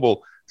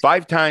Global,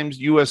 5 times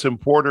U.S.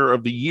 Importer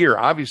of the Year.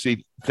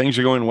 Obviously, things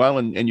are going well,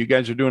 and you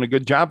guys are doing a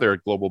good job there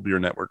at Global Beer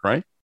Network,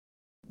 right?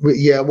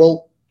 Yeah,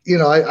 well,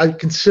 I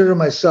consider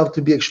myself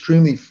to be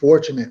extremely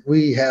fortunate.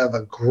 We have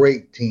a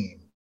great team.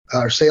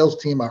 Our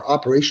sales team, our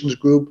operations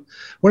group.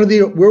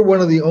 We're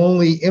one of the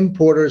only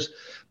importers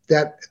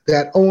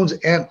that owns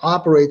and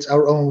operates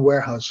our own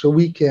warehouse. So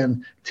we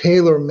can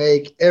tailor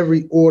make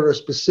every order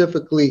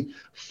specifically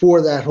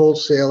for that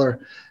wholesaler.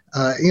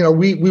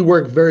 We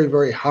work very,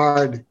 very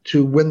hard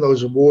to win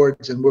those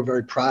awards, and we're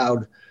very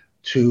proud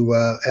to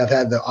have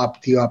had the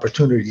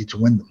opportunity to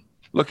win them.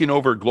 Looking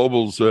over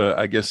Global's,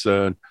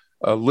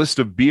 a list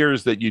of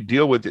beers that you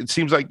deal with, it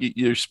seems like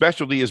your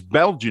specialty is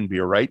Belgian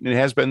beer, right? And it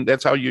has been,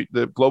 that's how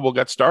the Global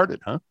got started,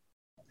 huh?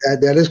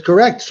 That is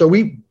correct. So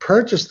we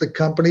purchased the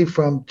company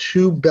from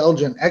 2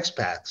 Belgian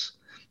expats,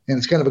 and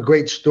it's kind of a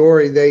great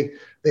story. They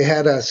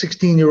had a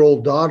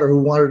 16-year-old daughter who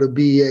wanted to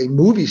be a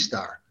movie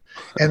star,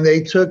 and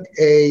they took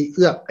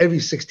every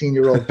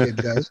 16-year-old kid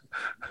does.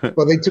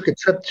 Well, they took a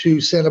trip to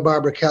Santa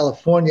Barbara,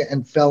 California,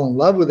 and fell in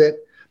love with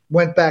it,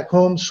 went back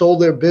home,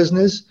 sold their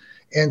business,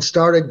 and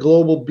started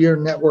Global Beer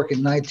Network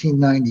in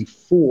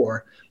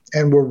 1994,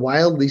 and were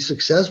wildly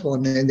successful. I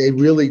mean, they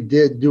really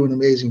did do an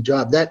amazing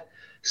job. That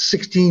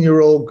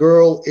 16-year-old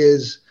girl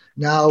is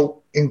now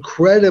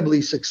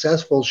incredibly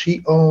successful.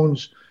 She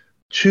owns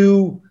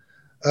 2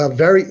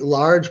 very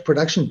large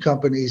production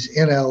companies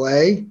in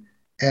LA,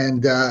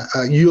 and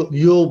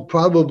you'll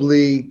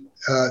probably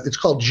it's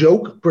called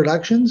Joke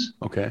Productions.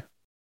 Okay.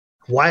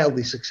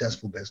 Wildly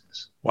successful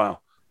business. Wow.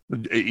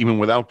 Even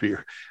without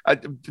beer.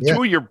 2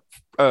 of your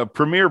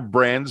premier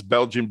brands,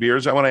 Belgian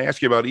beers, I want to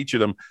ask you about each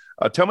of them.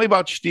 Tell me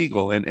about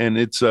Stiegl and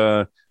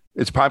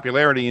its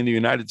popularity in the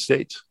United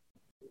States.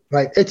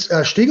 Right. It's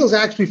Stiegl's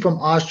actually from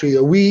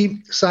Austria.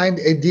 We signed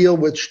a deal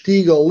with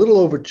Stiegl a little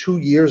over 2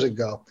 years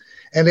ago,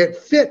 and it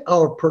fit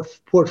our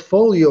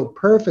portfolio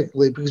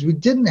perfectly because we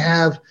didn't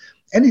have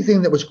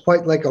anything that was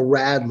quite like a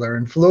Radler.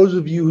 And for those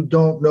of you who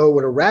don't know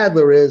what a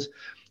Radler is,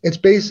 it's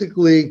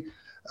basically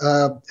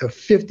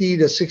 50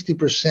 to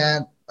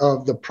 60%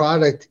 of the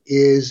product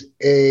is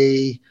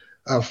a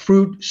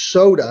fruit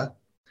soda,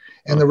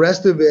 and the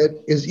rest of it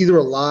is either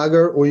a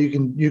lager or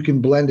you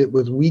can blend it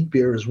with wheat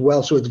beer as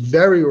well. So it's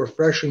very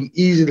refreshing,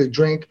 easy to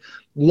drink,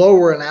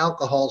 lower in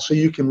alcohol, so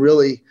you can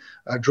really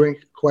drink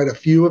quite a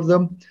few of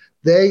them.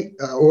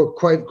 Or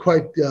quite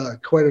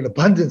an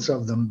abundance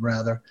of them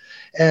rather,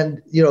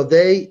 and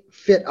they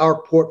fit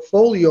our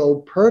portfolio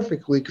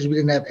perfectly because we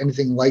didn't have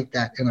anything like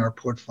that in our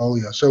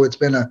portfolio. So it's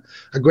been a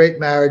great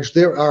marriage.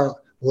 They're our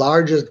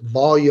largest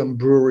volume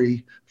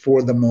brewery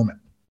for the moment.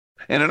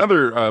 And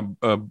another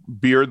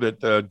beer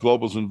that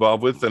Global's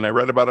involved with, and I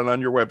read about it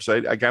on your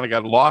website, I kind of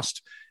got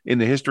lost in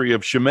the history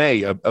of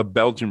Chimay, a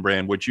Belgian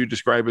brand, which you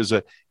describe as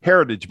a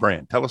heritage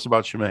brand. Tell us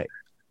about Chimay.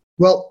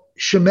 Well,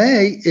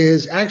 Chimay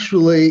is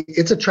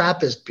it's a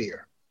Trappist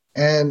beer.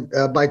 And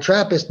by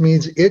Trappist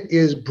means it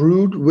is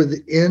brewed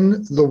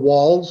within the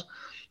walls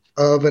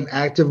of an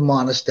active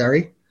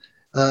monastery,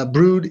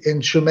 brewed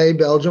in Chimay,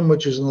 Belgium,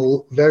 which is in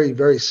the very,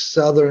 very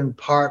southern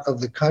part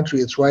of the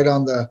country. It's right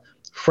on the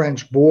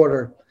French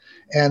border.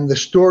 And the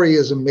story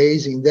is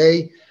amazing.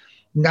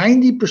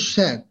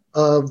 90%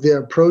 of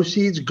their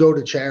proceeds go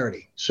to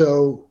charity.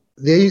 So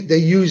they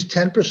use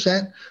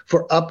 10%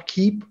 for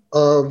upkeep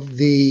of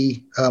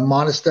the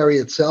monastery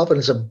itself. And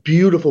it's a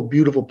beautiful,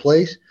 beautiful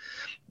place.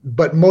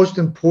 But most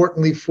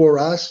importantly for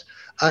us,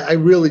 I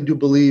really do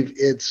believe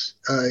it's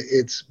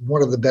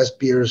one of the best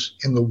beers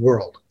in the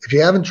world. If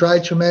you haven't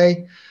tried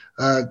Chimay,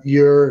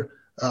 you're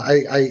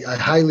I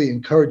highly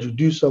encourage you to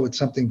do so. It's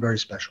something very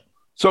special.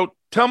 So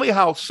tell me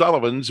how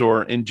Sullivan's,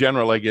 or in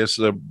general, I guess,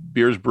 the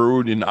beers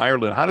brewed in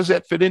Ireland, how does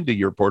that fit into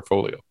your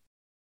portfolio?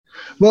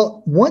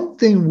 Well, one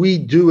thing we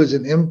do as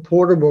an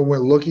importer when we're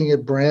looking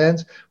at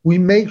brands, we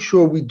make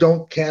sure we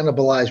don't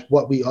cannibalize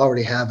what we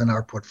already have in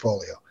our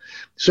portfolio.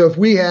 So if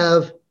we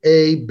have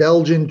a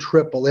Belgian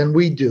triple, and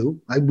we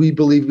do, we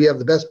believe we have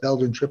the best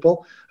Belgian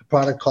triple, a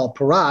product called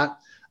Pirat,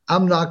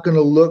 I'm not going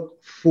to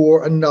look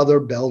for another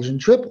Belgian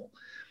triple.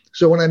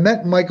 So when I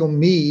met Michael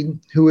Mead,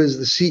 who is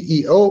the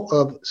CEO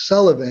of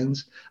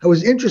Sullivan's, I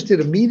was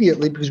interested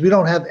immediately because we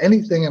don't have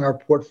anything in our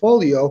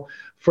portfolio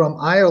from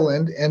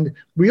Ireland. And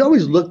we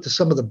always look to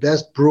some of the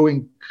best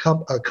brewing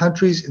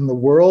countries in the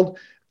world.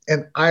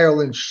 And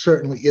Ireland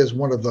certainly is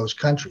one of those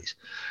countries.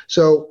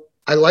 So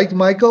I liked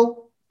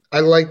Michael.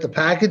 I liked the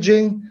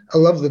packaging. I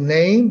love the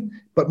name.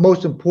 But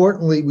most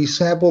importantly, we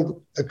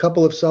sampled a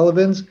couple of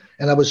Sullivan's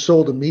and I was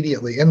sold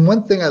immediately. And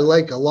one thing I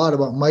like a lot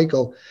about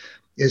Michael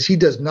is he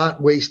does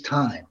not waste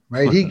time,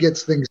 right? He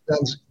gets things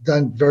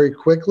done very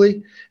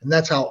quickly, and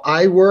that's how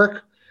I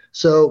work.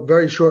 So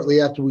very shortly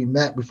after we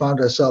met, we found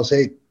ourselves,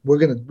 hey, we're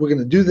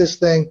gonna do this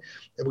thing,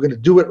 and we're gonna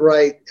do it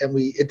right. And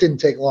it didn't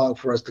take long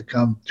for us to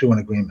come to an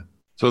agreement.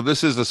 So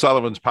this is the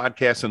Sullivan's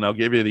podcast, and I'll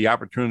give you the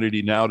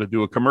opportunity now to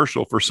do a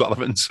commercial for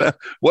Sullivan's.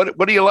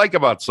 What do you like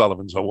about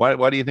Sullivan's?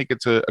 Why do you think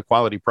it's a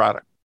quality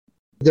product?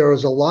 There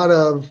is a lot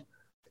of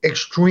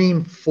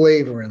extreme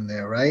flavor in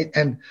there, right?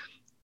 And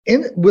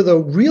with a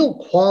real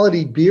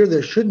quality beer,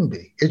 there shouldn't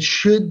be. It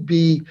should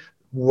be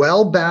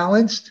well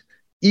balanced,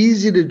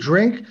 easy to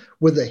drink,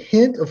 with a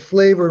hint of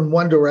flavor in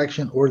one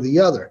direction or the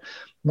other.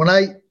 When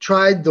I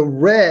tried the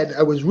red,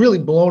 I was really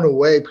blown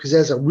away because it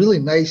has a really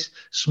nice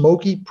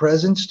smoky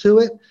presence to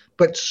it,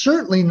 but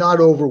certainly not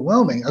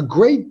overwhelming. A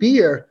great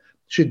beer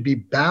should be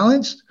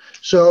balanced.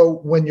 So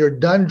when you're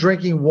done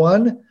drinking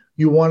one,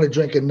 you want to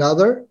drink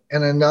another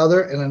and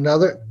another and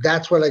another.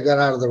 That's what I got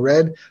out of the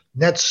red.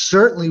 That's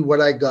certainly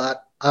what I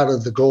got out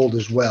of the gold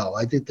as well.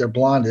 I think their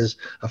blonde is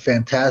a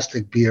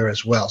fantastic beer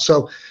as well.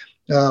 So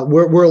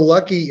we're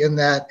lucky in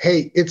that,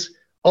 hey, it's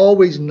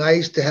always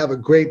nice to have a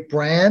great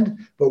brand,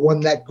 but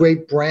when that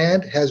great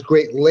brand has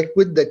great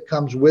liquid that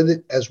comes with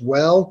it as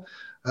well,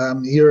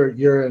 you're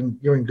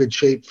in good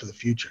shape for the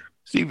future.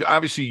 Steve,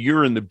 obviously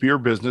you're in the beer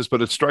business,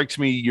 but it strikes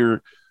me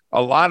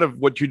a lot of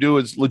what you do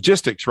is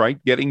logistics,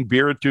 right? Getting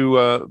beer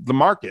to the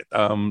market,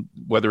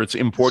 whether it's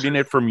importing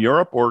it from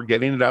Europe or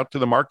getting it out to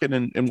the market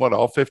in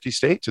all 50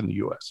 states in the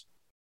U.S.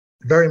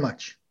 Very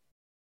much.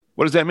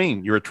 What does that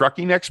mean? You're a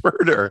trucking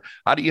expert, or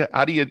how do you,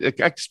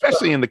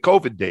 especially in the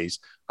COVID days,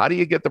 how do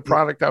you get the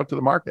product out to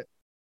the market?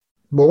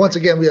 Well, once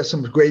again, we have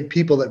some great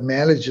people that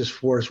manage this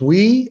for us.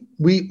 We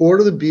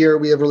order the beer.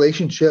 We have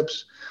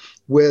relationships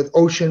with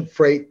ocean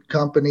freight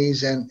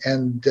companies and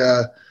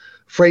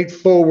freight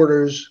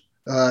forwarders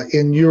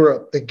in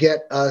Europe that get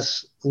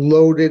us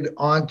loaded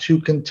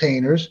onto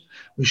containers.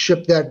 We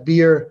ship that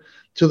beer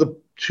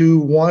to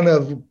one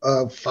of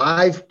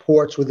 5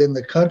 ports within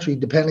the country,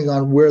 depending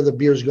on where the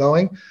beer's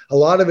going. A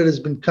lot of it has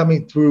been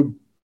coming through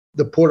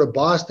the Port of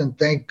Boston.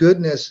 Thank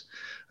goodness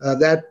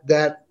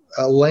that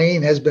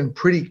lane has been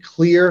pretty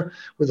clear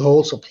with the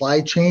whole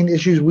supply chain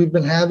issues we've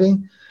been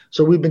having.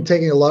 So we've been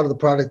taking a lot of the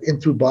product in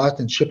through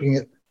Boston, shipping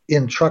it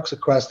in trucks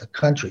across the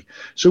country.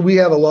 So we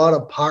have a lot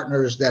of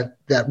partners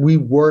that we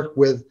work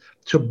with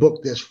to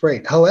book this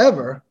freight.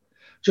 However,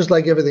 just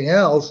like everything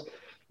else,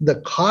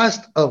 the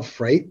cost of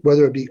freight,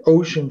 whether it be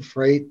ocean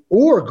freight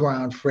or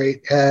ground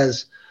freight,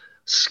 has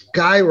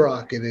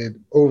skyrocketed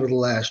over the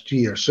last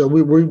year. So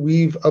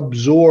we've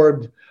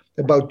absorbed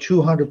about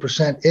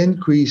 200%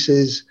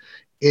 increases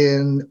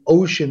in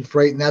ocean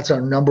freight, and that's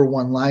our number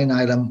one line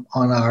item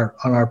on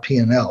our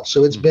P&L.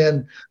 So it's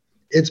been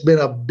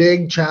a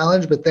big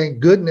challenge, but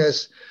thank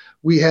goodness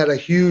we had a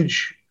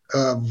huge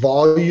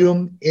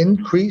volume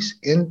increase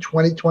in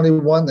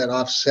 2021 that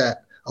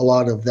offset a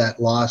lot of that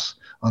loss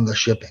on the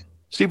shipping.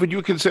 Steve, would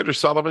you consider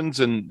Sullivan's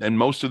and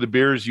most of the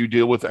beers you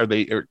deal with, are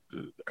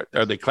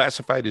they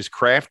classified as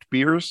craft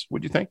beers,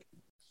 would you think?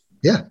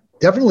 Yeah,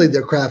 definitely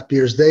they're craft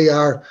beers. They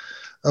are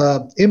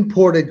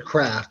imported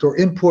craft or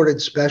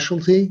imported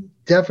specialty,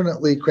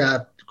 definitely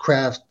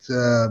craft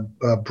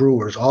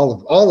brewers,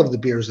 all of the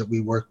beers that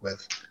we work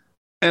with.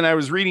 And I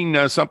was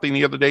reading something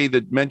the other day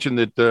that mentioned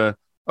that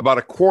about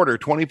a quarter,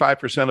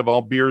 25% of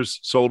all beers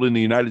sold in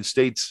the United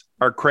States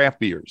are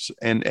craft beers.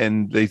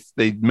 And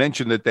they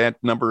mentioned that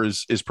number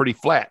is pretty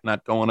flat,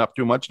 not going up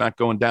too much, not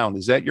going down.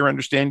 Is that your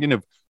understanding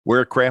of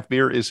where craft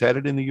beer is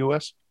headed in the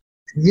U.S.?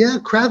 Yeah,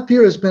 craft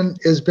beer has been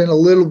a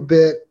little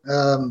bit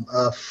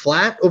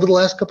flat over the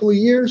last couple of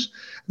years.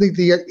 I think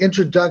the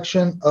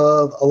introduction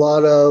of a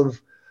lot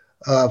of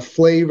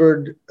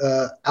flavored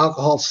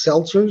alcohol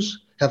seltzers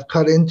have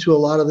cut into a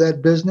lot of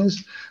that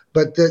business.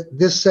 But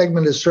this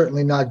segment is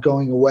certainly not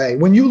going away.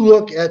 When you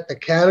look at the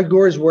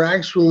categories, we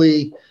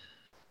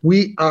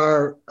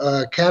are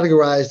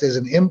categorized as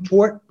an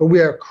import, but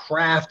we are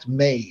craft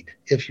made,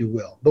 if you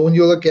will. But when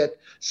you look at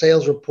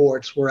sales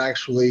reports, we're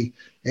actually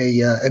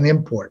an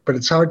import. But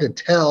it's hard to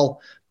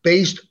tell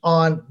based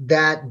on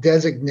that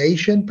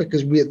designation,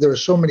 because there are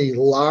so many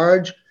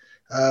large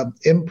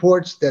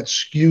imports that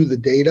skew the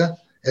data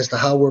as to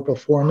how we're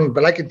performing.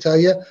 But I can tell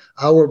you,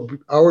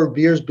 our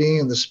beers being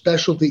in the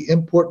specialty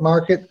import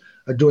market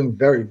are doing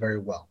very, very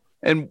well.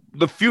 And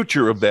the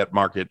future of that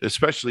market,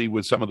 especially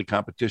with some of the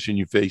competition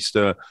you faced,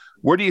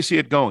 where do you see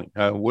it going?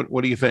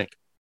 What do you think?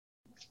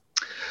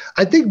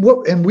 I think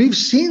and we've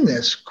seen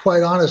this,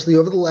 quite honestly,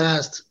 over the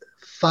last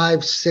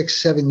 5,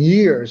 6, 7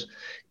 years,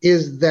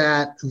 is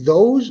that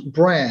those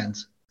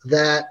brands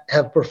that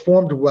have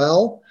performed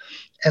well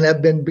and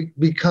have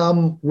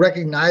become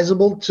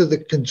recognizable to the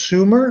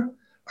consumer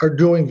are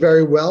doing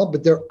very well,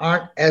 but there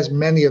aren't as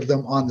many of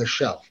them on the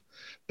shelf.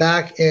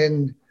 Back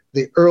in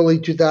the early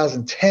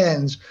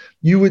 2010s,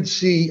 you would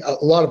see a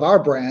lot of our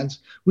brands.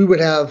 We would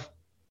have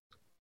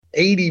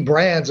 80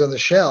 brands on the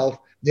shelf.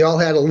 They all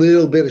had a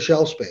little bit of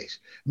shelf space.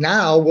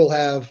 Now we'll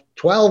have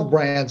 12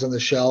 brands on the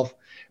shelf,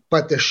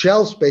 but the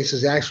shelf space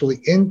has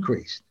actually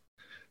increased.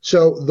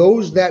 So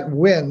those that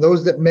win,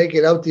 those that make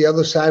it out the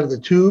other side of the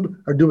tube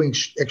are doing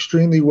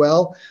extremely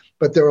well,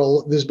 but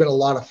there's been a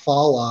lot of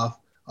fall off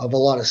of a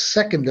lot of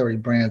secondary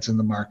brands in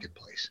the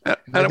marketplace.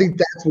 I think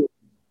that's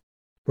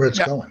where it's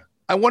going.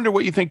 I wonder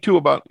what you think too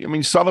about,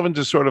 Sullivan's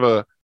is sort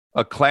of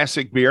a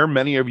classic beer.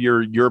 Many of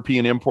your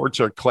European imports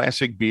are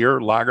classic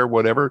beer, lager,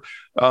 whatever.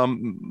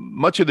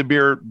 Much of the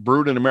beer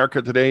brewed in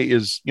America today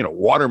is,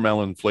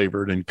 watermelon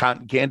flavored and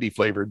cotton candy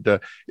flavored.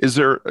 Is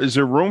there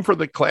room for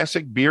the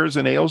classic beers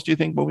and ales, do you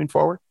think, moving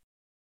forward?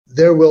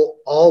 There will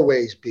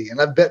always be. And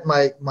I've bet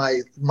my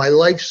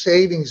life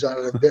savings on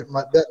it. I've bet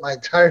my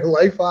entire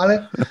life on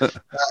it.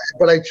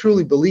 But I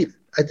truly believe it.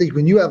 I think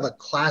when you have a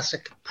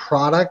classic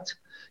product,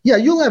 yeah,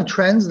 you'll have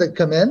trends that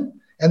come in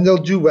and they'll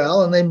do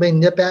well and they may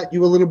nip at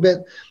you a little bit.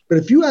 But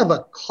if you have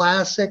a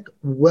classic,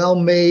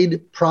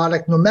 well-made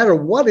product, no matter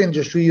what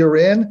industry you're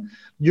in,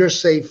 you're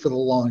safe for the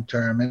long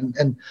term.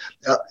 And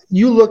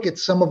you look at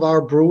some of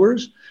our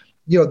brewers,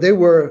 we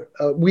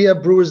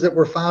have brewers that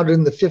were founded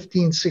in the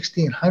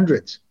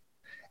 1600s,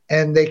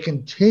 and they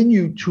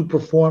continue to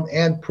perform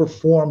and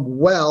perform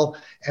well.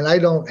 And I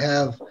don't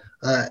have,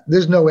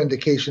 there's no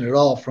indication at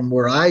all from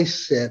where I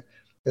sit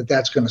that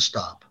that's going to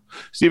stop.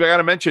 Steve, I got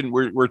to mention,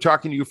 we're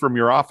talking to you from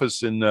your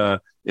office in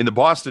the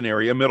Boston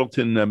area,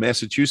 Middleton,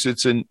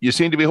 Massachusetts, and you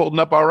seem to be holding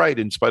up all right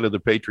in spite of the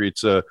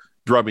Patriots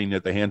drubbing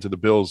at the hands of the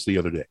Bills the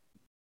other day.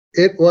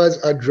 It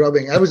was a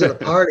drubbing. I was at a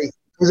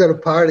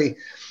party.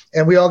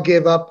 And we all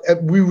gave up.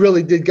 We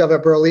really did give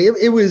up early.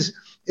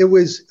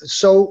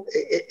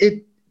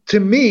 To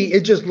me,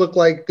 it just looked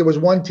like there was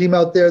one team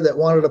out there that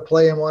wanted to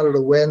play and wanted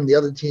to win. The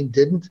other team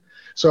didn't.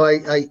 So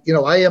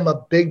I am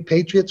a big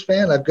Patriots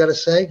fan, I've got to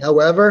say.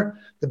 However,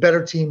 the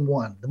better team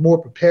won. The more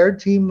prepared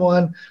team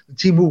won. The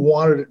team who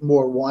wanted it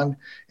more won.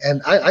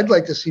 And I'd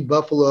like to see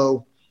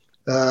Buffalo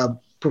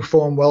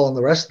perform well in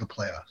the rest of the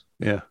playoffs.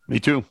 Yeah, me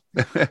too.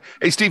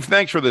 Hey, Steve,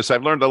 thanks for this.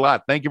 I've learned a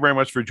lot. Thank you very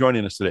much for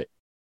joining us today.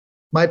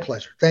 My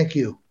pleasure. Thank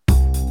you.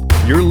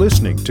 You're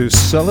listening to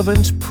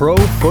Sullivan's Pro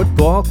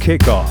Football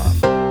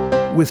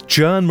Kickoff with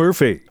John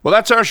Murphy. Well,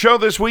 that's our show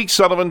this week,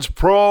 Sullivan's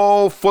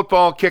Pro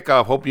Football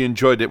Kickoff. Hope you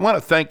enjoyed it. I want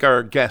to thank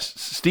our guest,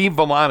 Steve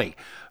Villani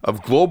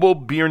of Global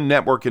Beer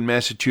Network in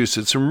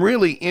Massachusetts. Some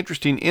really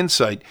interesting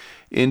insight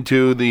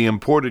into the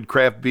imported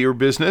craft beer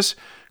business.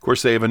 Of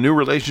course, they have a new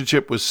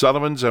relationship with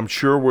Sullivan's. I'm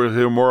sure we'll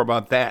hear more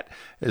about that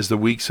as the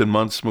weeks and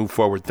months move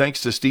forward.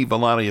 Thanks to Steve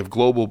Villani of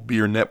Global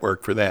Beer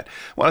Network for that.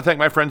 I want to thank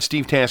my friend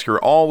Steve Tasker.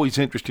 Always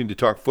interesting to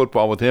talk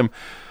football with him.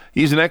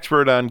 He's an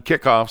expert on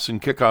kickoffs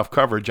and kickoff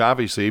coverage,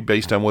 obviously,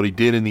 based on what he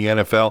did in the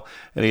NFL,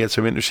 and he had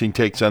some interesting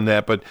takes on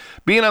that. But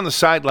being on the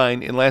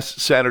sideline in last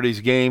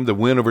Saturday's game, the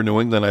win over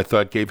New England, I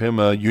thought gave him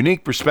a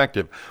unique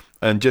perspective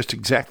on just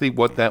exactly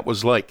what that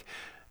was like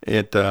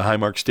at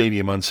Highmark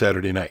Stadium on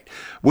Saturday night.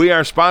 We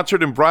are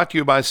sponsored and brought to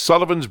you by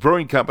Sullivan's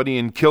Brewing Company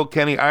in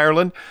Kilkenny,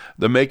 Ireland,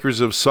 the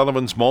makers of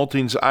Sullivan's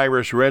Maltings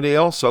Irish Red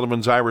Ale,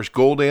 Sullivan's Irish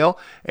Gold Ale,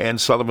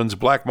 and Sullivan's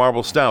Black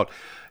Marble Stout.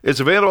 It's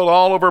available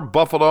all over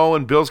Buffalo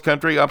and Bills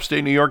Country,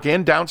 upstate New York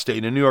and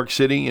downstate in New York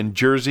City, in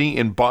Jersey,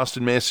 in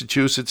Boston,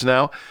 Massachusetts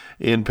now,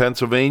 in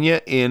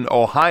Pennsylvania, in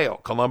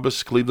Ohio,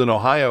 Columbus, Cleveland,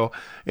 Ohio,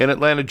 in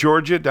Atlanta,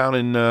 Georgia, down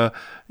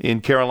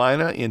in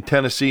Carolina, in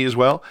Tennessee as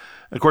well.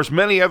 Of course,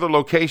 many other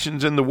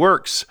locations in the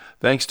works,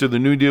 thanks to the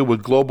new deal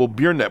with Global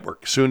Beer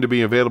Network, soon to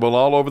be available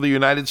all over the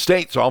United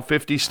States, all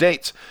 50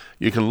 states.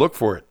 You can look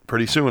for it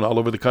pretty soon all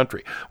over the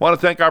country. I want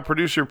to thank our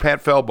producer,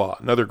 Pat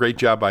Felbaugh. Another great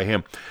job by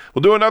him.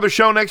 We'll do another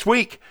show next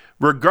week,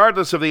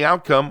 regardless of the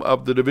outcome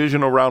of the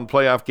divisional round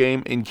playoff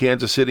game in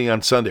Kansas City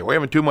on Sunday. We're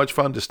having too much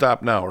fun to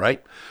stop now,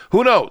 right?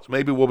 Who knows?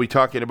 Maybe we'll be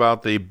talking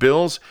about the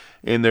Bills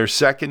in their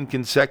second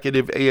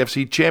consecutive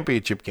AFC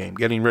Championship game,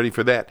 getting ready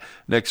for that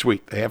next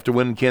week. They have to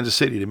win in Kansas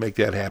City to make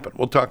that happen.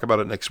 We'll talk about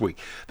it next week.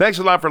 Thanks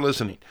a lot for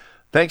listening.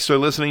 Thanks for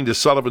listening to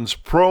Sullivan's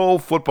Pro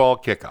Football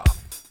Kickoff.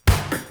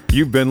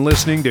 You've been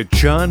listening to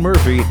John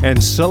Murphy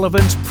and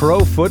Sullivan's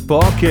Pro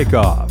Football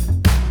Kickoff.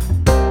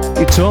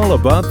 It's all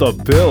about the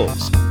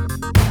Bills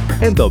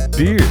and the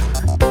beer.